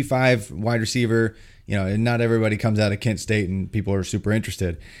 He's a G5 wide receiver. Not everybody comes out of Kent State and people are super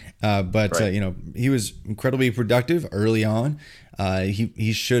interested. But he was incredibly productive early on.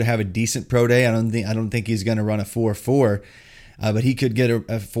 He should have a decent pro day. I don't think he's going to run a 4.4, but he could get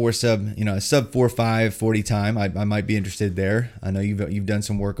a sub 4.5 40 time. I might be interested there. I know you've done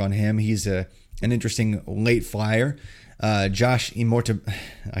some work on him. He's an interesting late flyer. Josh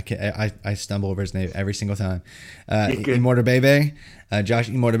I stumble over his name every single time. Imortabebe. Josh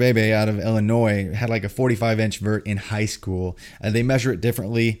Imortabebe out of Illinois had like a 45-inch vert in high school. They measure it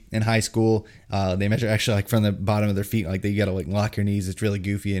differently in high school. They measure actually like from the bottom of their feet, like you got to like lock your knees. It's really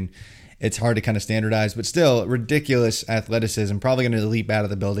goofy and it's hard to kind of standardize, but still ridiculous athleticism. Probably going to leap out of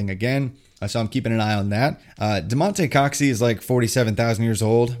the building again. So I'm keeping an eye on that. DeMonte Coxey is like 47,000 years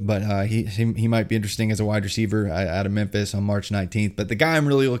old, but he might be interesting as a wide receiver out of Memphis on March 19th. But the guy I'm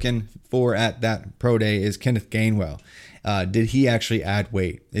really looking for at that pro day is Kenneth Gainwell. Did he actually add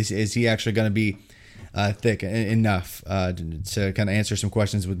weight? Is he actually going to be thick enough to kind of answer some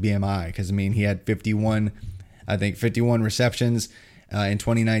questions with BMI? Because, I mean, he had 51 receptions in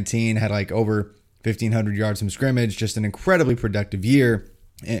 2019, had like over 1,500 yards from scrimmage, just an incredibly productive year.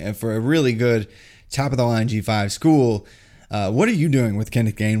 And for a really good top-of-the-line G5 school. What are you doing with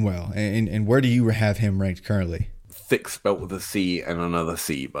Kenneth Gainwell, and where do you have him ranked currently? Thick spelt with a C and another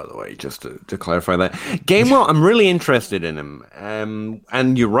C, by the way, just to clarify that. Gainwell, I'm really interested in him.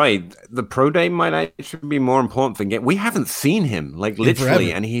 And you're right, the pro day might actually be more important for Gainwell. We haven't seen him, like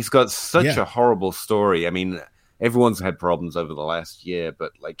literally, and he's got such a horrible story. I mean, everyone's had problems over the last year,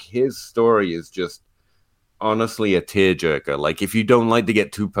 but like his story is just honestly a tearjerker. Like, if you don't like to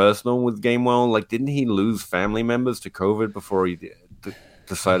get too personal with Gainwell, like, didn't he lose family members to COVID before he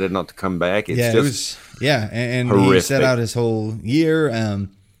decided not to come back? It's yeah, just and horrific. He set out his whole year,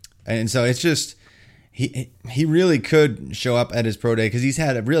 and so it's just he really could show up at his pro day because he's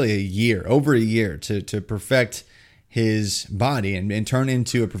had over a year to perfect his body and turn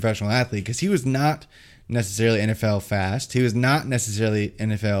into a professional athlete, because he was not necessarily NFL fast. He was not necessarily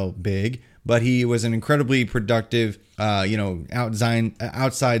NFL big, but he was an incredibly productive,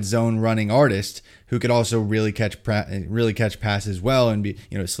 outside zone running artist who could also really catch passes well and be,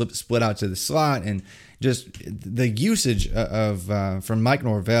 split out to the slot. And just the usage of from Mike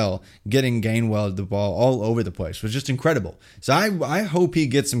Norvell getting Gainwell the ball all over the place was just incredible. So I hope he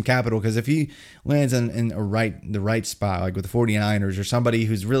gets some capital, because if he lands in the right spot, like with the 49ers or somebody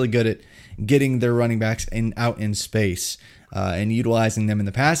who's really good at getting their running backs out in space and utilizing them in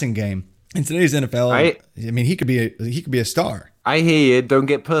the passing game in today's NFL, he could be a star. I hear you. Don't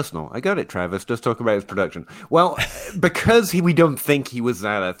get personal. I got it, Travis. Just talk about his production. Well, because we don't think he was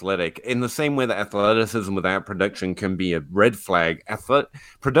that athletic, in the same way that athleticism without production can be a red flag,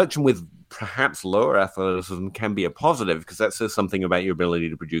 production with perhaps lower athleticism can be a positive, because that says something about your ability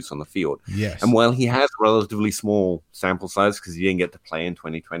to produce on the field. Yes. And while he has a relatively small sample size because he didn't get to play in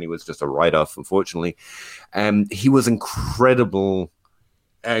 2020, was just a write-off, unfortunately, he was incredible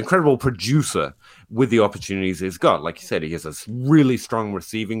producer with the opportunities he's got. Like you said, he has a really strong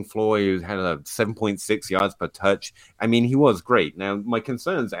receiving floor. He had a 7.6 yards per touch. I mean, he was great. Now, my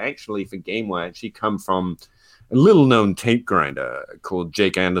concerns actually for Gainwell actually come from a little-known tape grinder called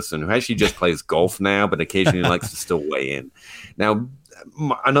Jake Anderson, who actually just plays golf now, but occasionally likes to still weigh in. Now,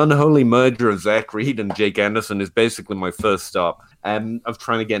 an unholy merger of Zach Reed and Jake Anderson is basically my first stop of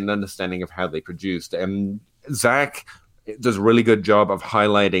trying to get an understanding of how they produced. Zach does a really good job of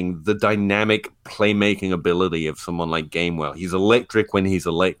highlighting the dynamic playmaking ability of someone like Gainwell. He's electric when he's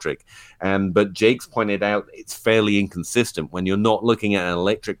electric. But Jake's pointed out it's fairly inconsistent. When you're not looking at an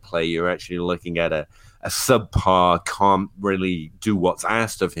electric play, you're actually looking at a subpar, can't really do what's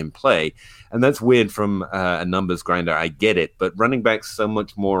asked of him play. And that's weird from a numbers grinder. I get it. But running back's so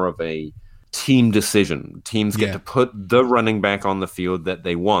much more of a team decision. Teams get to put the running back on the field that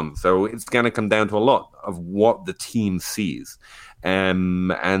they want. So it's going to come down to a lot of what the team sees.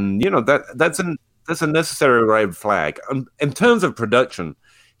 And that's a necessary red flag. In terms of production,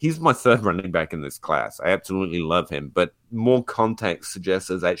 he's my third running back in this class. I absolutely love him, but more context suggests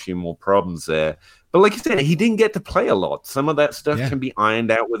there's actually more problems there. But like you said, he didn't get to play a lot. Some of that stuff can be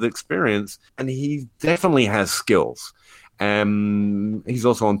ironed out with experience, and he definitely has skills. He's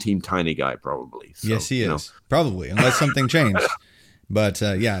also on Team Tiny Guy, probably. So, yes, he is. Probably, unless something changed. But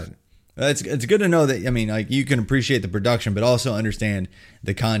it's good to know that. I mean, like, you can appreciate the production, but also understand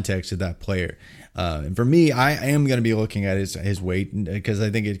the context of that player. And for me, I am going to be looking at his weight, because I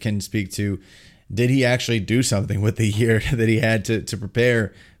think it can speak to, did he actually do something with the year that he had to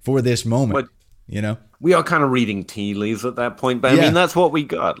prepare for this moment? We are kind of reading tea leaves at that point, but I mean, that's what we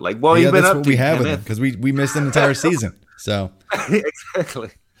got. Like, what have you been that's up what to? We have with him, because we missed an entire season. So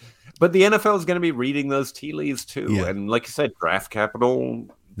exactly. But the NFL is going to be reading those tea leaves too. Yeah. And like you said, draft capital,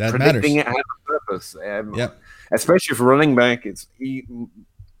 that predicting matters. it has a purpose. Especially for running back, it's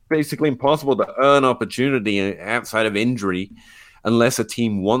basically impossible to earn opportunity outside of injury unless a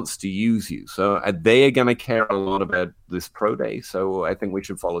team wants to use you. So they are going to care a lot about this pro day. So I think we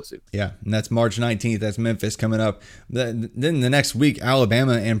should follow suit. Yeah, and that's March 19th. That's Memphis coming up. Then the next week,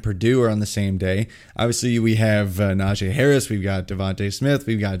 Alabama and Purdue are on the same day. Obviously, we have Najee Harris. We've got Devontae Smith.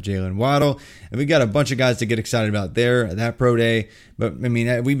 We've got Jalen Waddle. And we've got a bunch of guys to get excited about that pro day. But, I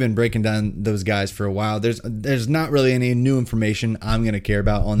mean, we've been breaking down those guys for a while. There's not really any new information I'm going to care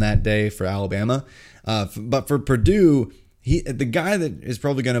about on that day for Alabama. But for Purdue, the guy that is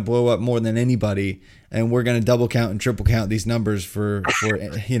probably going to blow up more than anybody, and we're going to double count and triple count these numbers for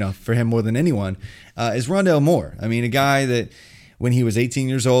him more than anyone, is Rondale Moore. I mean, a guy that when he was 18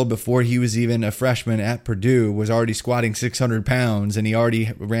 years old, before he was even a freshman at Purdue, was already squatting 600 pounds, and he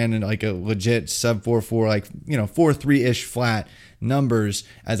already ran in like a legit sub 4.4, like 4.3-ish flat numbers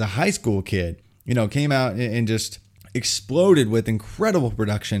as a high school kid. Came out and just exploded with incredible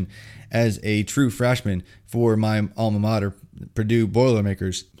production as a true freshman for my alma mater, Purdue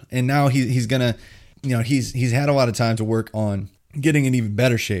Boilermakers. And now he's gonna, he's had a lot of time to work on getting in even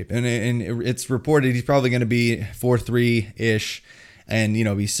better shape. And it's reported he's probably going to be 4.3-ish and,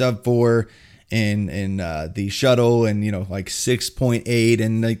 be sub 4 in the shuttle, and, like 6.8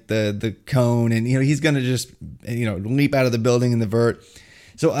 and like the cone. And, he's going to just, leap out of the building in the vert.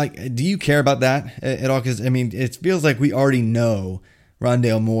 So do you care about that at all? Because, I mean, it feels like we already know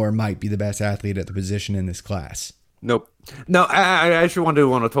Rondale Moore might be the best athlete at the position in this class. Nope. No, I actually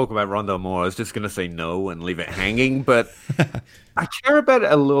want to talk about Rondale Moore. I was just going to say no and leave it hanging, but I care about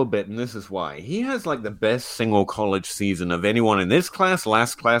it a little bit, and this is why. He has like the best single college season of anyone in this class,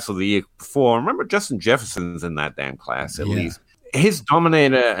 last class, or the year before. Remember, Justin Jefferson's in that damn class, at least. His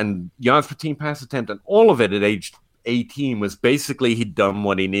dominator and yards per team pass attempt and all of it at age 18 was basically he'd done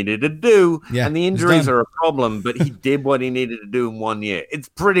what he needed to do, and the injuries are a problem, but he did what he needed to do in 1 year. It's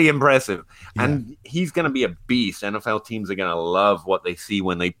pretty impressive, and he's going to be a beast. NFL teams are going to love what they see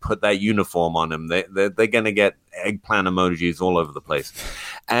when they put that uniform on him. They're going to get eggplant emojis all over the place,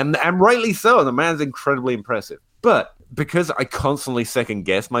 and rightly so. The man's incredibly impressive, but because I constantly second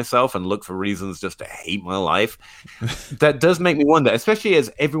guess myself and look for reasons just to hate my life, that does make me wonder, especially as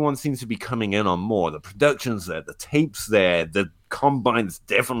everyone seems to be coming in on more. The production's there, the tape's there, the combine's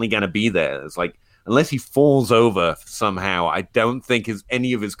definitely going to be there. It's like, unless he falls over somehow, I don't think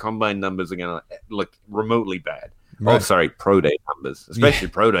any of his combine numbers are going to look remotely bad. Right. Oh, sorry, pro day numbers, especially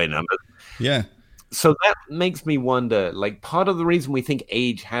pro day numbers. Yeah. So that makes me wonder, like, part of the reason we think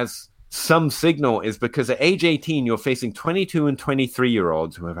age has some signal is because at age 18, you're facing 22 and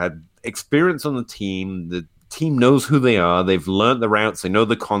 23-year-olds who have had experience on the team. The team knows who they are. They've learned the routes. They know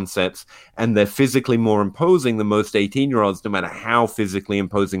the concepts, and they're physically more imposing than most 18-year-olds, no matter how physically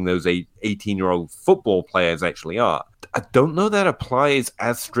imposing those 18-year-old football players actually are. I don't know that applies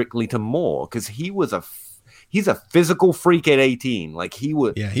as strictly to Moore, because he's a physical freak at 18. Like he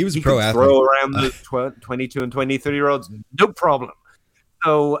was a pro athlete. Throw around the 22 and 23-year-olds, no problem.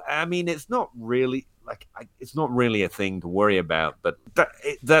 So, I mean, it's not really a thing to worry about, but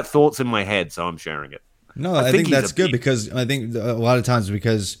that thought's in my head, so I'm sharing it. No, I think that's good, because I think a lot of times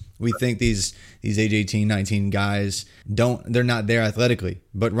because we think these age 18, 19 guys they're not there athletically,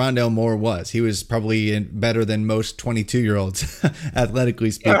 but Rondale Moore was. He was probably better than most 22-year-olds athletically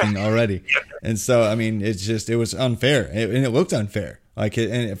speaking already. And so, I mean, it was unfair, and it looked unfair. Like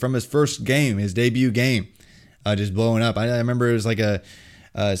from his first game, his debut game, just blowing up. I remember it was like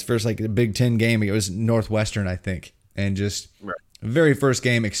his first like Big Ten game. It was Northwestern, I think, and just very first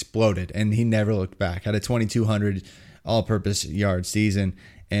game exploded, and he never looked back. Had a 2,200 all-purpose yard season,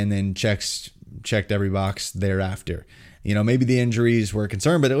 and then checked every box thereafter. You know, maybe the injuries were a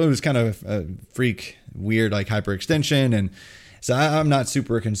concern, but it was kind of a freak, weird like hyperextension, and so I'm not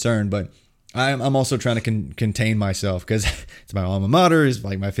super concerned, but I'm also trying to contain myself because it's my alma mater. He's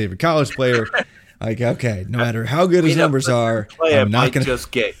like my favorite college player. Like, okay, no matter how good his numbers are, I'm not going to just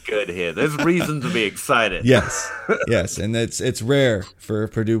get good here. There's reason to be excited. Yes, and it's rare for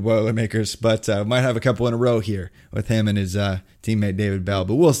Purdue Boilermakers, but might have a couple in a row here with him and his teammate David Bell,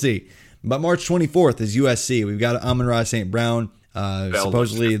 but we'll see. But March 24th is USC. We've got Amon-Ra St. Brown.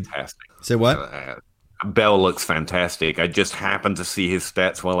 Supposedly, say what? Bell looks fantastic. I just happened to see his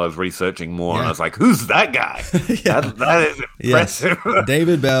stats while I was researching more, and I was like, "Who's that guy?" That is impressive. Yes.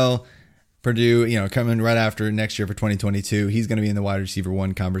 David Bell. Purdue, coming right after next year for 2022, he's going to be in the wide receiver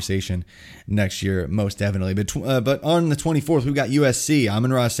one conversation next year, most definitely. But on the 24th, we've got USC,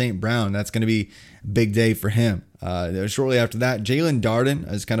 Amon-Ra St. Brown. That's going to be a big day for him. Shortly after that, Jalen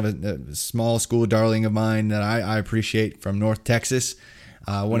Darden is kind of a small school darling of mine that I appreciate from North Texas.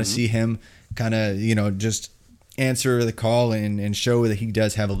 I want to see him kind of, just answer the call and show that he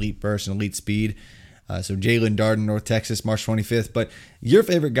does have elite burst and elite speed. So Jalen Darden, North Texas, March 25th. But your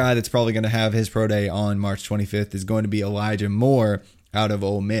favorite guy that's probably going to have his pro day on March 25th is going to be Elijah Moore out of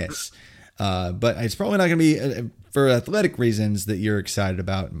Ole Miss. But it's probably not going to be for athletic reasons that you're excited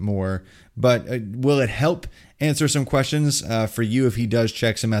about Moore. But will it help answer some questions for you if he does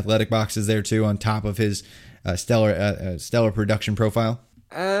check some athletic boxes there too on top of his stellar production profile?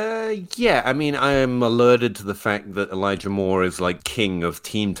 Yeah, I mean, I'm alerted to the fact that Elijah Moore is like king of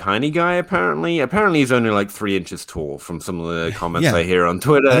Team Tiny Guy, apparently. Apparently he's only like 3 inches tall from some of the comments I hear on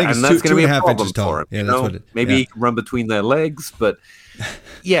Twitter, and that's going to be a problem for him. Yeah, that's what Maybe he can run between their legs, but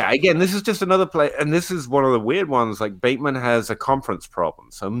yeah, again, this is just another play, and this is one of the weird ones. Like, Bateman has a conference problem,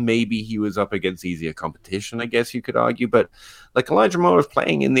 so maybe he was up against easier competition, I guess you could argue, but like Elijah Moore is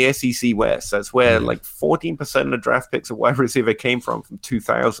playing in the SEC West. That's where like 14% of draft picks of wide receiver came from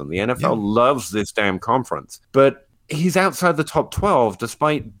 2000. The NFL loves this damn conference, but he's outside the top 12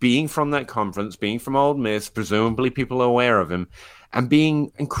 despite being from that conference, being from Ole Miss. Presumably people are aware of him, and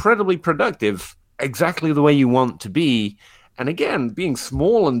being incredibly productive, exactly the way you want to be. And again, being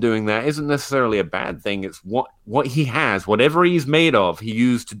small and doing that isn't necessarily a bad thing. It's what he has, whatever he's made of, he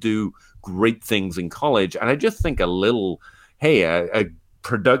used to do great things in college. And I just think a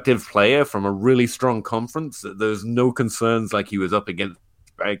productive player from a really strong conference, there's no concerns like he was up against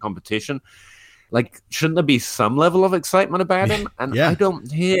bad competition. Like, shouldn't there be some level of excitement about him? And I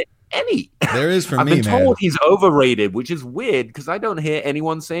don't hear any. There is for I've me, been told he's overrated, which is weird because I don't hear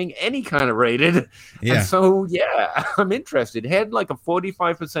anyone saying any kind of rated. Yeah. And so, I'm interested. He had like a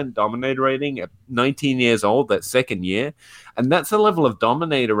 45% dominator rating at 19 years old, that second year. And that's a level of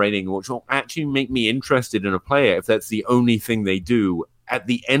dominator rating which will actually make me interested in a player if that's the only thing they do at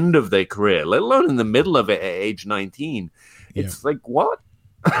the end of their career, let alone in the middle of it at age 19. It's like, what?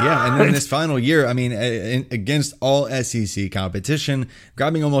 Yeah, and then this final year, I mean, against all SEC competition,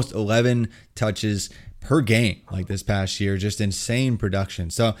 grabbing almost 11 touches per game like this past year, just insane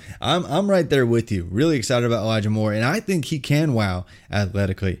production. So I'm right there with you. Really excited about Elijah Moore, and I think he can wow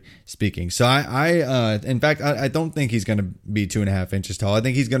athletically speaking. So in fact, I don't think he's going to be 2.5 inches tall. I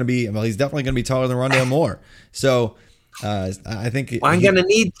think he's going to be, he's definitely going to be taller than Rondale Moore. So I think I'm going to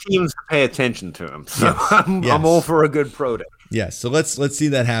need teams to pay attention to him. So I'm all for a good pro day. Yes, so let's see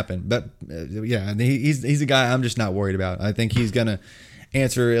that happen. But he's a guy I'm just not worried about. I think he's gonna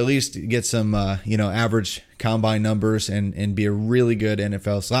answer, at least get some average combine numbers and be a really good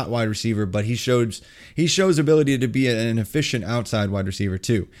NFL slot wide receiver. But he shows ability to be an efficient outside wide receiver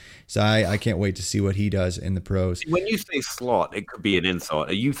too. So I can't wait to see what he does in the pros. When you say slot, it could be an insult.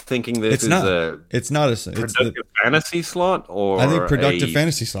 Are you thinking this it's not a productive fantasy slot, or I think productive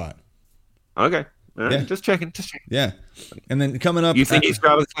fantasy slot. Okay. Just checking. Yeah. And then coming up, you think he's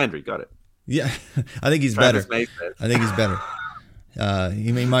Travis Landry? Got it. Yeah, I think he's better. I think he's better.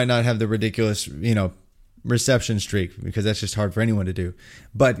 He might not have the ridiculous, reception streak because that's just hard for anyone to do.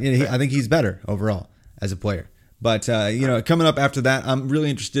 But I think he's better overall as a player. But, coming up after that, I'm really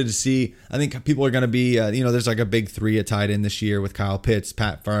interested to see. I think people are going to be, there's like a big three at tight end this year with Kyle Pitts,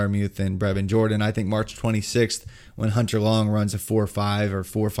 Pat Freiermuth, and Brevin Jordan. I think March 26th, when Hunter Long runs a 4.5 or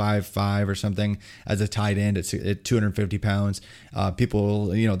 4.55 or something as a tight end at 250 pounds, people,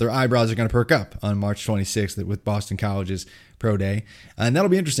 their eyebrows are going to perk up on March 26th with Boston College's pro day. And that'll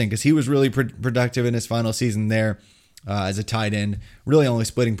be interesting because he was really productive in his final season there as a tight end, really only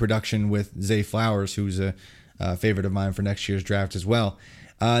splitting production with Zay Flowers, who's a favorite of mine for next year's draft as well.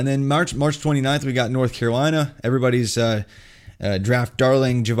 And then March 29th, we got North Carolina. Everybody's draft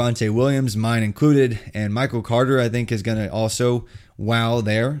darling, Javonte Williams, mine included. And Michael Carter, I think, is going to also wow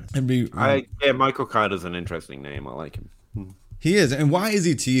there. Michael Carter's an interesting name. I like him. He is. And why is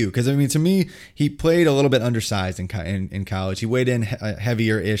he to you? Because, to me, he played a little bit undersized in college. He weighed in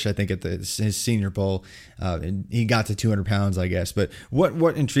heavier-ish, I think, at his Senior Bowl. And he got to 200 pounds, I guess. But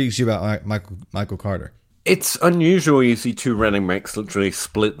what intrigues you about Michael Carter? It's unusual you see two running backs literally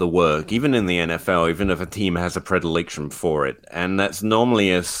split the work, even in the NFL, even if a team has a predilection for it. And that's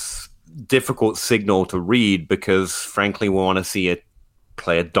normally a difficult signal to read because, frankly, we want to see a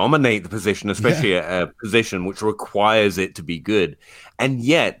player dominate the position, especially a position which requires it to be good. And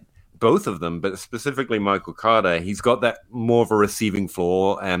yet, both of them, but specifically Michael Carter, he's got that more of a receiving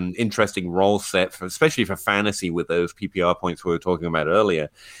floor and interesting role set, especially for fantasy with those PPR points we were talking about earlier.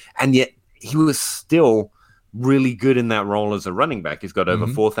 And yet, he was still really good in that role as a running back. He's got over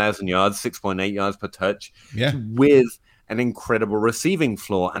 4,000 yards, 6.8 yards per touch, with an incredible receiving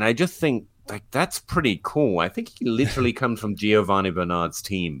floor. And I just think that's pretty cool. I think he literally comes from Giovanni Bernard's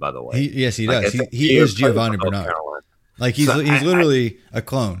team, by the way. Yes, he does. He is Giovanni Bernard. He's literally a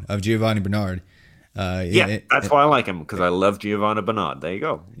clone of Giovanni Bernard. That's why I like him, because I love Giovanni Bernard. There you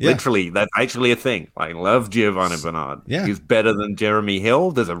go. Yeah. Literally, that's actually a thing. I love Giovanni Bernard. Yeah. He's better than Jeremy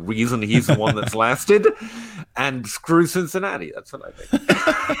Hill. There's a reason he's the one that's lasted. And screw Cincinnati. That's what I think.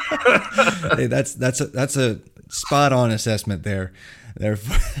 Hey, that's a spot on assessment there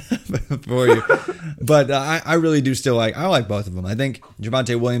for you. But I really do still I like both of them. I think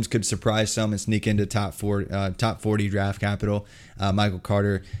Javonte Williams could surprise some and sneak into top 40 draft capital. Michael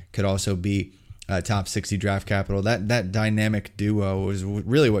Carter could also be top 60 draft capital. That dynamic duo was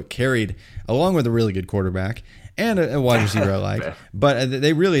really what carried, along with a really good quarterback and a wide receiver I like. But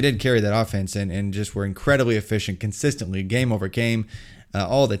they really did carry that offense and just were incredibly efficient consistently, game over game,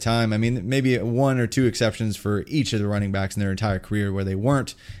 all the time. Maybe one or two exceptions for each of the running backs in their entire career where they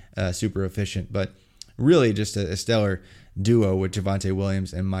weren't super efficient, but really just a stellar duo with Javonte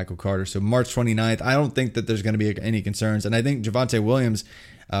Williams and Michael Carter. So March 29th, I don't think that there's going to be any concerns. And I think Javonte Williams,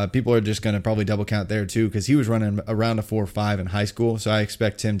 people are just going to probably double count there too, because he was running around a 4.5 in high school. So I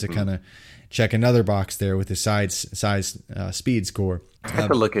expect him to kind of check another box there with his size speed score. I have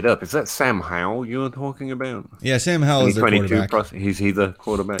to look it up. Is that Sam Howell you were talking about? Yeah, Sam Howell is the quarterback. He's the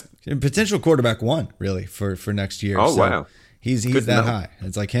quarterback. Potential quarterback one, really, for next year. Oh, so wow. He's that high.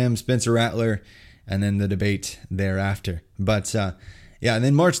 It's like him, Spencer Rattler, and then the debate thereafter. But, and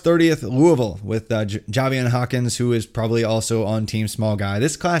then March 30th, Louisville with Javian Hawkins, who is probably also on Team Small Guy.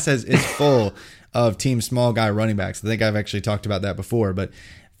 This class is full of team small guy running backs. I think I've actually talked about that before, but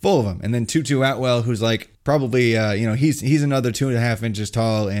full of them. And then Tutu Atwell, who's like probably, he's another 2.5 inches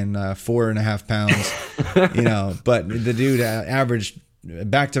tall and 4.5 pounds, but the dude averaged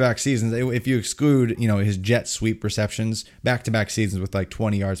back-to-back seasons, if you exclude, his jet sweep receptions, back-to-back seasons with like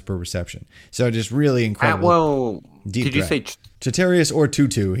 20 yards per reception. So just really incredible. Atwell, did you say Chatarius or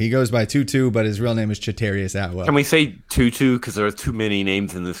Tutu? He goes by Tutu, but his real name is Chatarius Atwell. Can we say Tutu? Because there are too many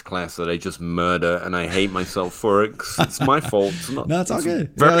names in this class that I just murder, and I hate myself for it. 'Cause it's my fault. It's all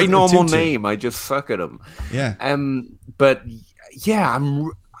good. Very normal name. I just suck at them. Yeah. But yeah,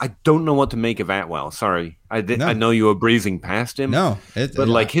 I don't know what to make of Atwell. Sorry. I know you were breezing past him. No.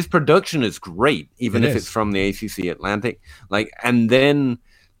 But his production is great, even if it's from the ACC Atlantic. And then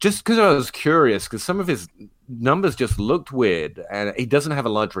just because I was curious, because some of his numbers just looked weird, and he doesn't have a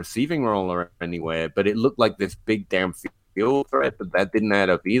large receiving role or anywhere, but it looked like this big downfield threat, but that didn't add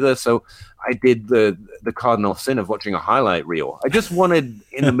up either. So I did the cardinal sin of watching a highlight reel. I just wanted,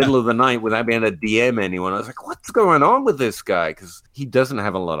 in the middle of the night, without being able to DM anyone, I was like, what's going on with this guy? Because he doesn't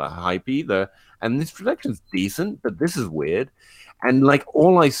have a lot of hype either. And this production's decent, but this is weird. And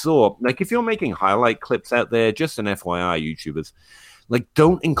all I saw, if you're making highlight clips out there, just an FYI, YouTubers,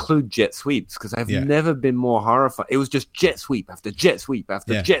 don't include jet sweeps, because I've never been more horrified. It was just jet sweep after jet sweep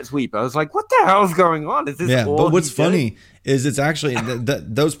after jet sweep. I was like, what the hell is going on? Is this all but what's funny is it's actually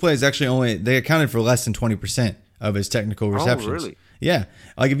those plays actually they accounted for less than 20% of his technical receptions. Oh, really? Yeah.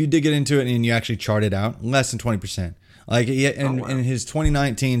 If you dig into it and you actually chart it out, less than 20%. In his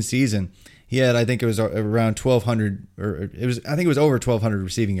 2019 season, he had, I think it was around 1,200, I think it was over 1,200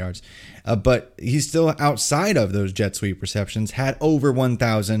 receiving yards. But he's still outside of those jet sweep receptions, had over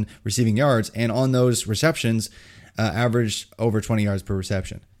 1,000 receiving yards, and on those receptions, averaged over 20 yards per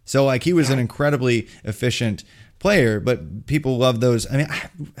reception. So he was an incredibly efficient player, but people love those. I mean,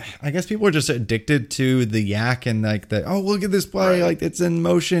 I guess people are just addicted to the yak and look at this play, it's in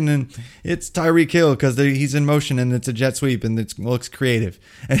motion and it's Tyreek Hill because he's in motion and it's a jet sweep and it looks creative.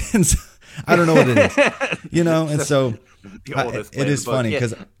 And so, I don't know what it is, and so it is funny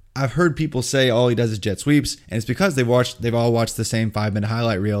because I've heard people say all he does is jet sweeps, and it's because they've all watched the same 5-minute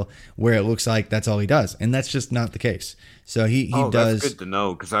highlight reel where it looks like that's all he does, and that's just not the case. So he does. That's good to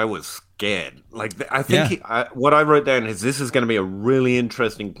know, because I was scared. I think what I wrote down is this is going to be a really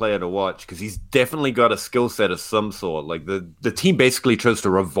interesting player to watch, because he's definitely got a skill set of some sort. The team basically chose to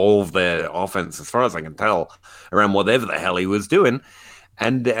revolve their offense, as far as I can tell, around whatever the hell he was doing.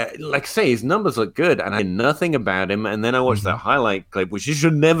 And his numbers look good, and I know nothing about him. And then I watched that highlight clip, which you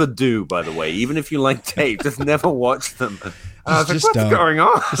should never do, by the way. Even if you like tape, just never watch them. I was like, what's going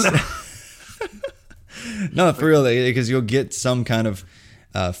on? No, for real, because you'll get some kind of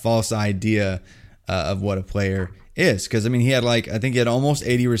false idea of what a player is. Because, he had I think he had almost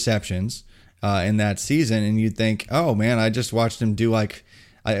 80 receptions in that season, and you'd think, oh, man, I just watched him do at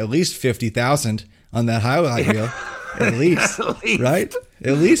least 50,000 on that highlight reel. At least, right?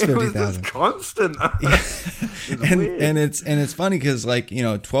 At least 50,000. Constant. and it's funny because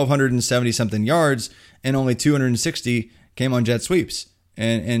 1,270 something yards and only 260 came on jet sweeps,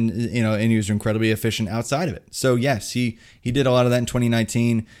 and he was incredibly efficient outside of it. So yes, he did a lot of that in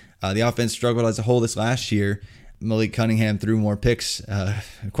 2019. The offense struggled as a whole this last year. Malik Cunningham threw more picks,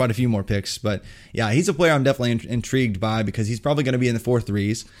 quite a few more picks, but yeah, he's a player I'm definitely intrigued by, because he's probably going to be in the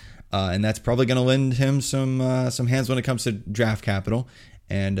 4.3s. And that's probably going to lend him some hands when it comes to draft capital.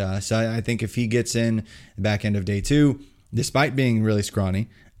 And so I think if he gets in the back end of day 2, despite being really scrawny,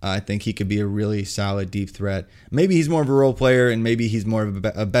 I think he could be a really solid deep threat. Maybe he's more of a role player, and maybe he's more of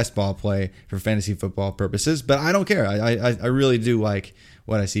a best ball play for fantasy football purposes. But I don't care. I really do like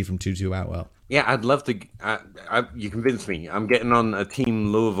what I see from Tutu Atwell. Yeah, I'd love to. You convinced me. I'm getting on a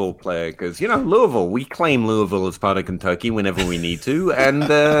Team Louisville player because, Louisville, we claim Louisville as part of Kentucky whenever we need to. And,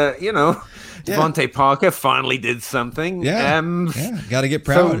 Devontae Parker finally did something. Yeah, got to get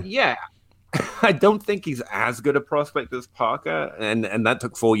proud. So, yeah, I don't think he's as good a prospect as Parker. And that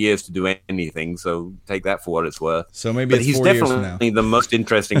took 4 years to do anything. So take that for what it's worth. So maybe it's 4 years from now. He's definitely the most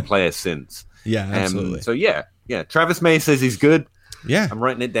interesting player since. Yeah, absolutely. So, yeah. Travis May says he's good. Yeah, I'm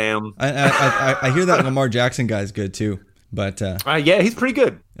writing it down. I hear that Lamar Jackson guy is good too, but yeah, he's pretty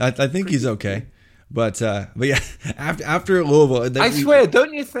good. I think he's okay, but yeah, after Louisville, I swear,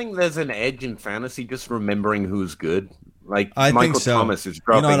 don't you think there's an edge in fantasy just remembering who's good? I Michael think so. Thomas is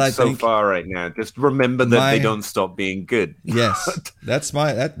dropping so far right now. Just remember that they don't stop being good. Yes, that's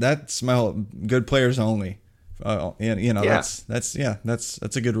my whole good players only. That's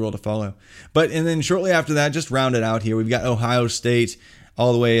a good rule to follow. And then shortly after that, just round it out here, we've got Ohio State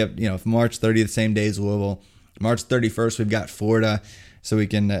all the way up, March 30th, same day as Louisville. March 31st, we've got Florida. so we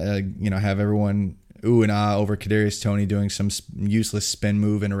can have everyone ooh and ah over Kadarius Toney doing some useless spin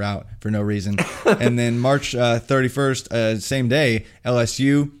move in a route for no reason. And then March 31st, same day,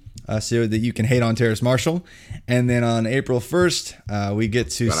 LSU, so that you can hate on Terrace Marshall. And then on April 1st, we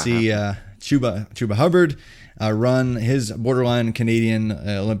get to see Chuba Hubbard run his borderline Canadian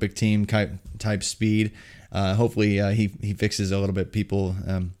Olympic team type speed. Hopefully he fixes a little bit people.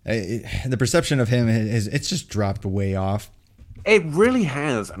 The perception of him it's just dropped way off. It really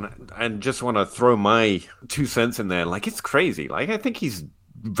has, and I just want to throw my 2 cents in there. Like, it's crazy. Like, I think he's a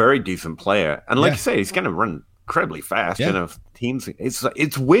very decent player, and like you say, he's going to run incredibly fast. Yeah. Teams.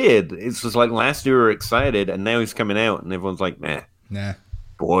 It's weird. It's just like last year we were excited, and now he's coming out, and everyone's like, nah.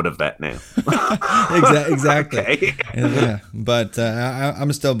 Bored of that now. Exactly. Okay. Yeah. But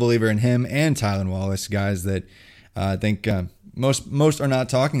I'm still a believer in him and Tylan Wallace, guys that I think most are not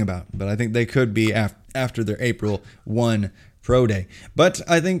talking about, but I think they could be after their April 1 Pro Day. But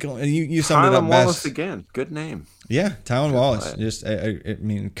I think you summed it up best. Tylan Wallace again. Good name. Yeah, Tylan Wallace. Just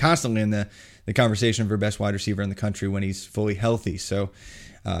constantly in the conversation for best wide receiver in the country when he's fully healthy. So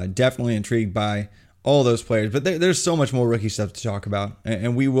definitely intrigued by all those players. But there's so much more rookie stuff to talk about,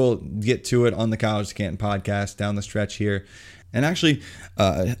 and we will get to it on the College to Canton podcast down the stretch here. And actually,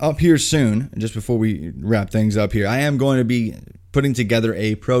 up here soon, just before we wrap things up here, I am going to be putting together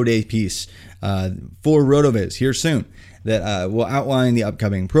a Pro Day piece for RotoViz here soon that will outline the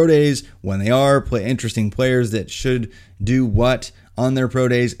upcoming Pro Days, when they are, interesting players that should do what on their Pro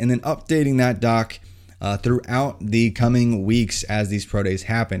Days, and then updating that doc throughout the coming weeks as these Pro Days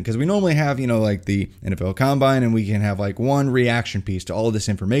happen. Because we normally have, like the NFL Combine, and we can have like one reaction piece to all of this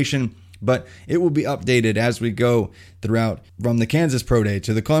information. But it will be updated as we go throughout, from the Kansas Pro Day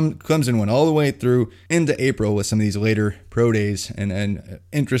to the Clemson one, all the way through into April with some of these later Pro Days and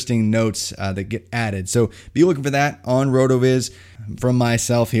interesting notes that get added. So be looking for that on RotoViz. From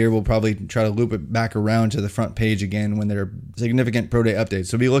myself here, we'll probably try to loop it back around to the front page again when there are significant Pro Day updates.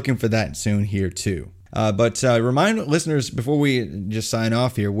 So be looking for that soon here too. But remind listeners before we just sign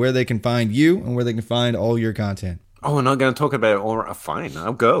off here where they can find you and where they can find all your content. Oh, we're not going to talk about it. All right, fine,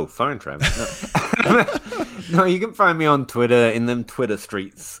 I'll go. Fine, Travis. No, you can find me on Twitter in them Twitter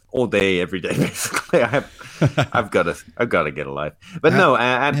streets all day, every day. Basically, I've got to get a life. But no,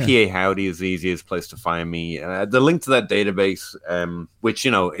 at PA Howdy is the easiest place to find me. The link to that database, which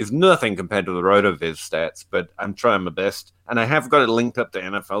is nothing compared to the RotoViz stats, but I'm trying my best, and I have got it linked up to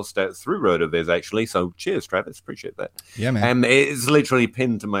NFL stats through RotoViz actually. So cheers, Travis, appreciate that. Yeah, man. It's literally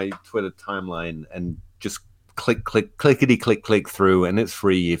pinned to my Twitter timeline, and just click through, and it's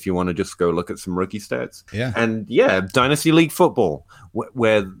free if you want to just go look at some rookie stats. Yeah. And Dynasty League football,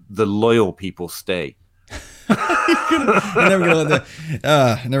 where the loyal people stay. You're never gonna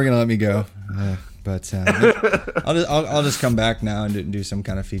let me go. But I'll just come back now and do some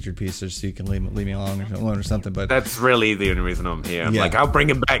kind of featured piece so you can leave me alone or something. But that's really the only reason I'm here. I'm like, I'll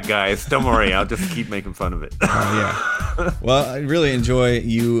bring it back, guys. Don't worry, I'll just keep making fun of it. Yeah. Well, I really enjoy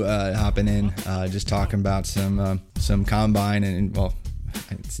you hopping in, just talking about some combine and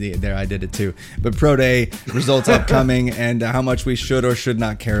see, there I did it too. But Pro Day results upcoming, and how much we should or should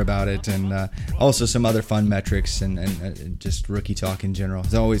not care about it, and also some other fun metrics and just rookie talk in general.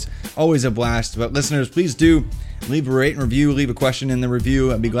 It's always a blast. But listeners, please do leave a rate and review, leave a question in the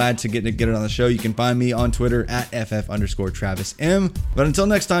review. I'd be glad to get it on the show. You can find me on Twitter at @FF_TravisM. But until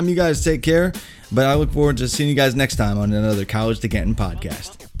next time, you guys take care. But I look forward to seeing you guys next time on another College to Canton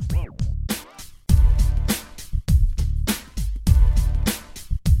podcast.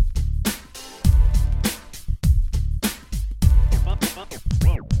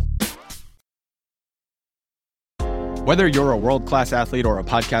 Whether you're a world-class athlete or a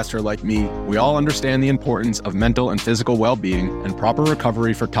podcaster like me, we all understand the importance of mental and physical well-being and proper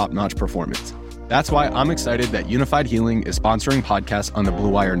recovery for top-notch performance. That's why I'm excited that Unified Healing is sponsoring podcasts on the Blue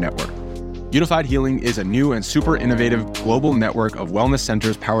Wire Network. Unified Healing is a new and super innovative global network of wellness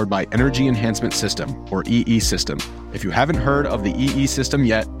centers powered by Energy Enhancement System, or EE System. If you haven't heard of the EE System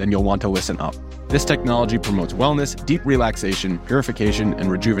yet, then you'll want to listen up. This technology promotes wellness, deep relaxation, purification, and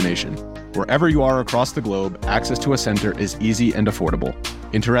rejuvenation. Wherever you are across the globe, access to a center is easy and affordable.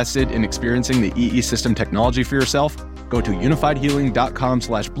 Interested in experiencing the EE System technology for yourself? Go to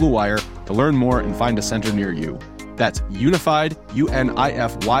unifiedhealing.com/bluewire to learn more and find a center near you. That's unified,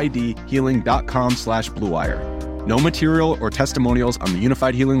 UNIFYD, healing.com/bluewire. No material or testimonials on the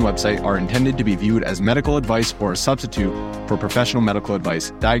Unified Healing website are intended to be viewed as medical advice or a substitute for professional medical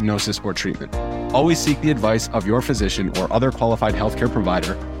advice, diagnosis, or treatment. Always seek the advice of your physician or other qualified healthcare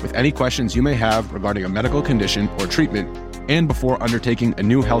provider with any questions you may have regarding a medical condition or treatment, and before undertaking a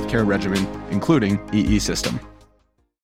new healthcare regimen, including EE System.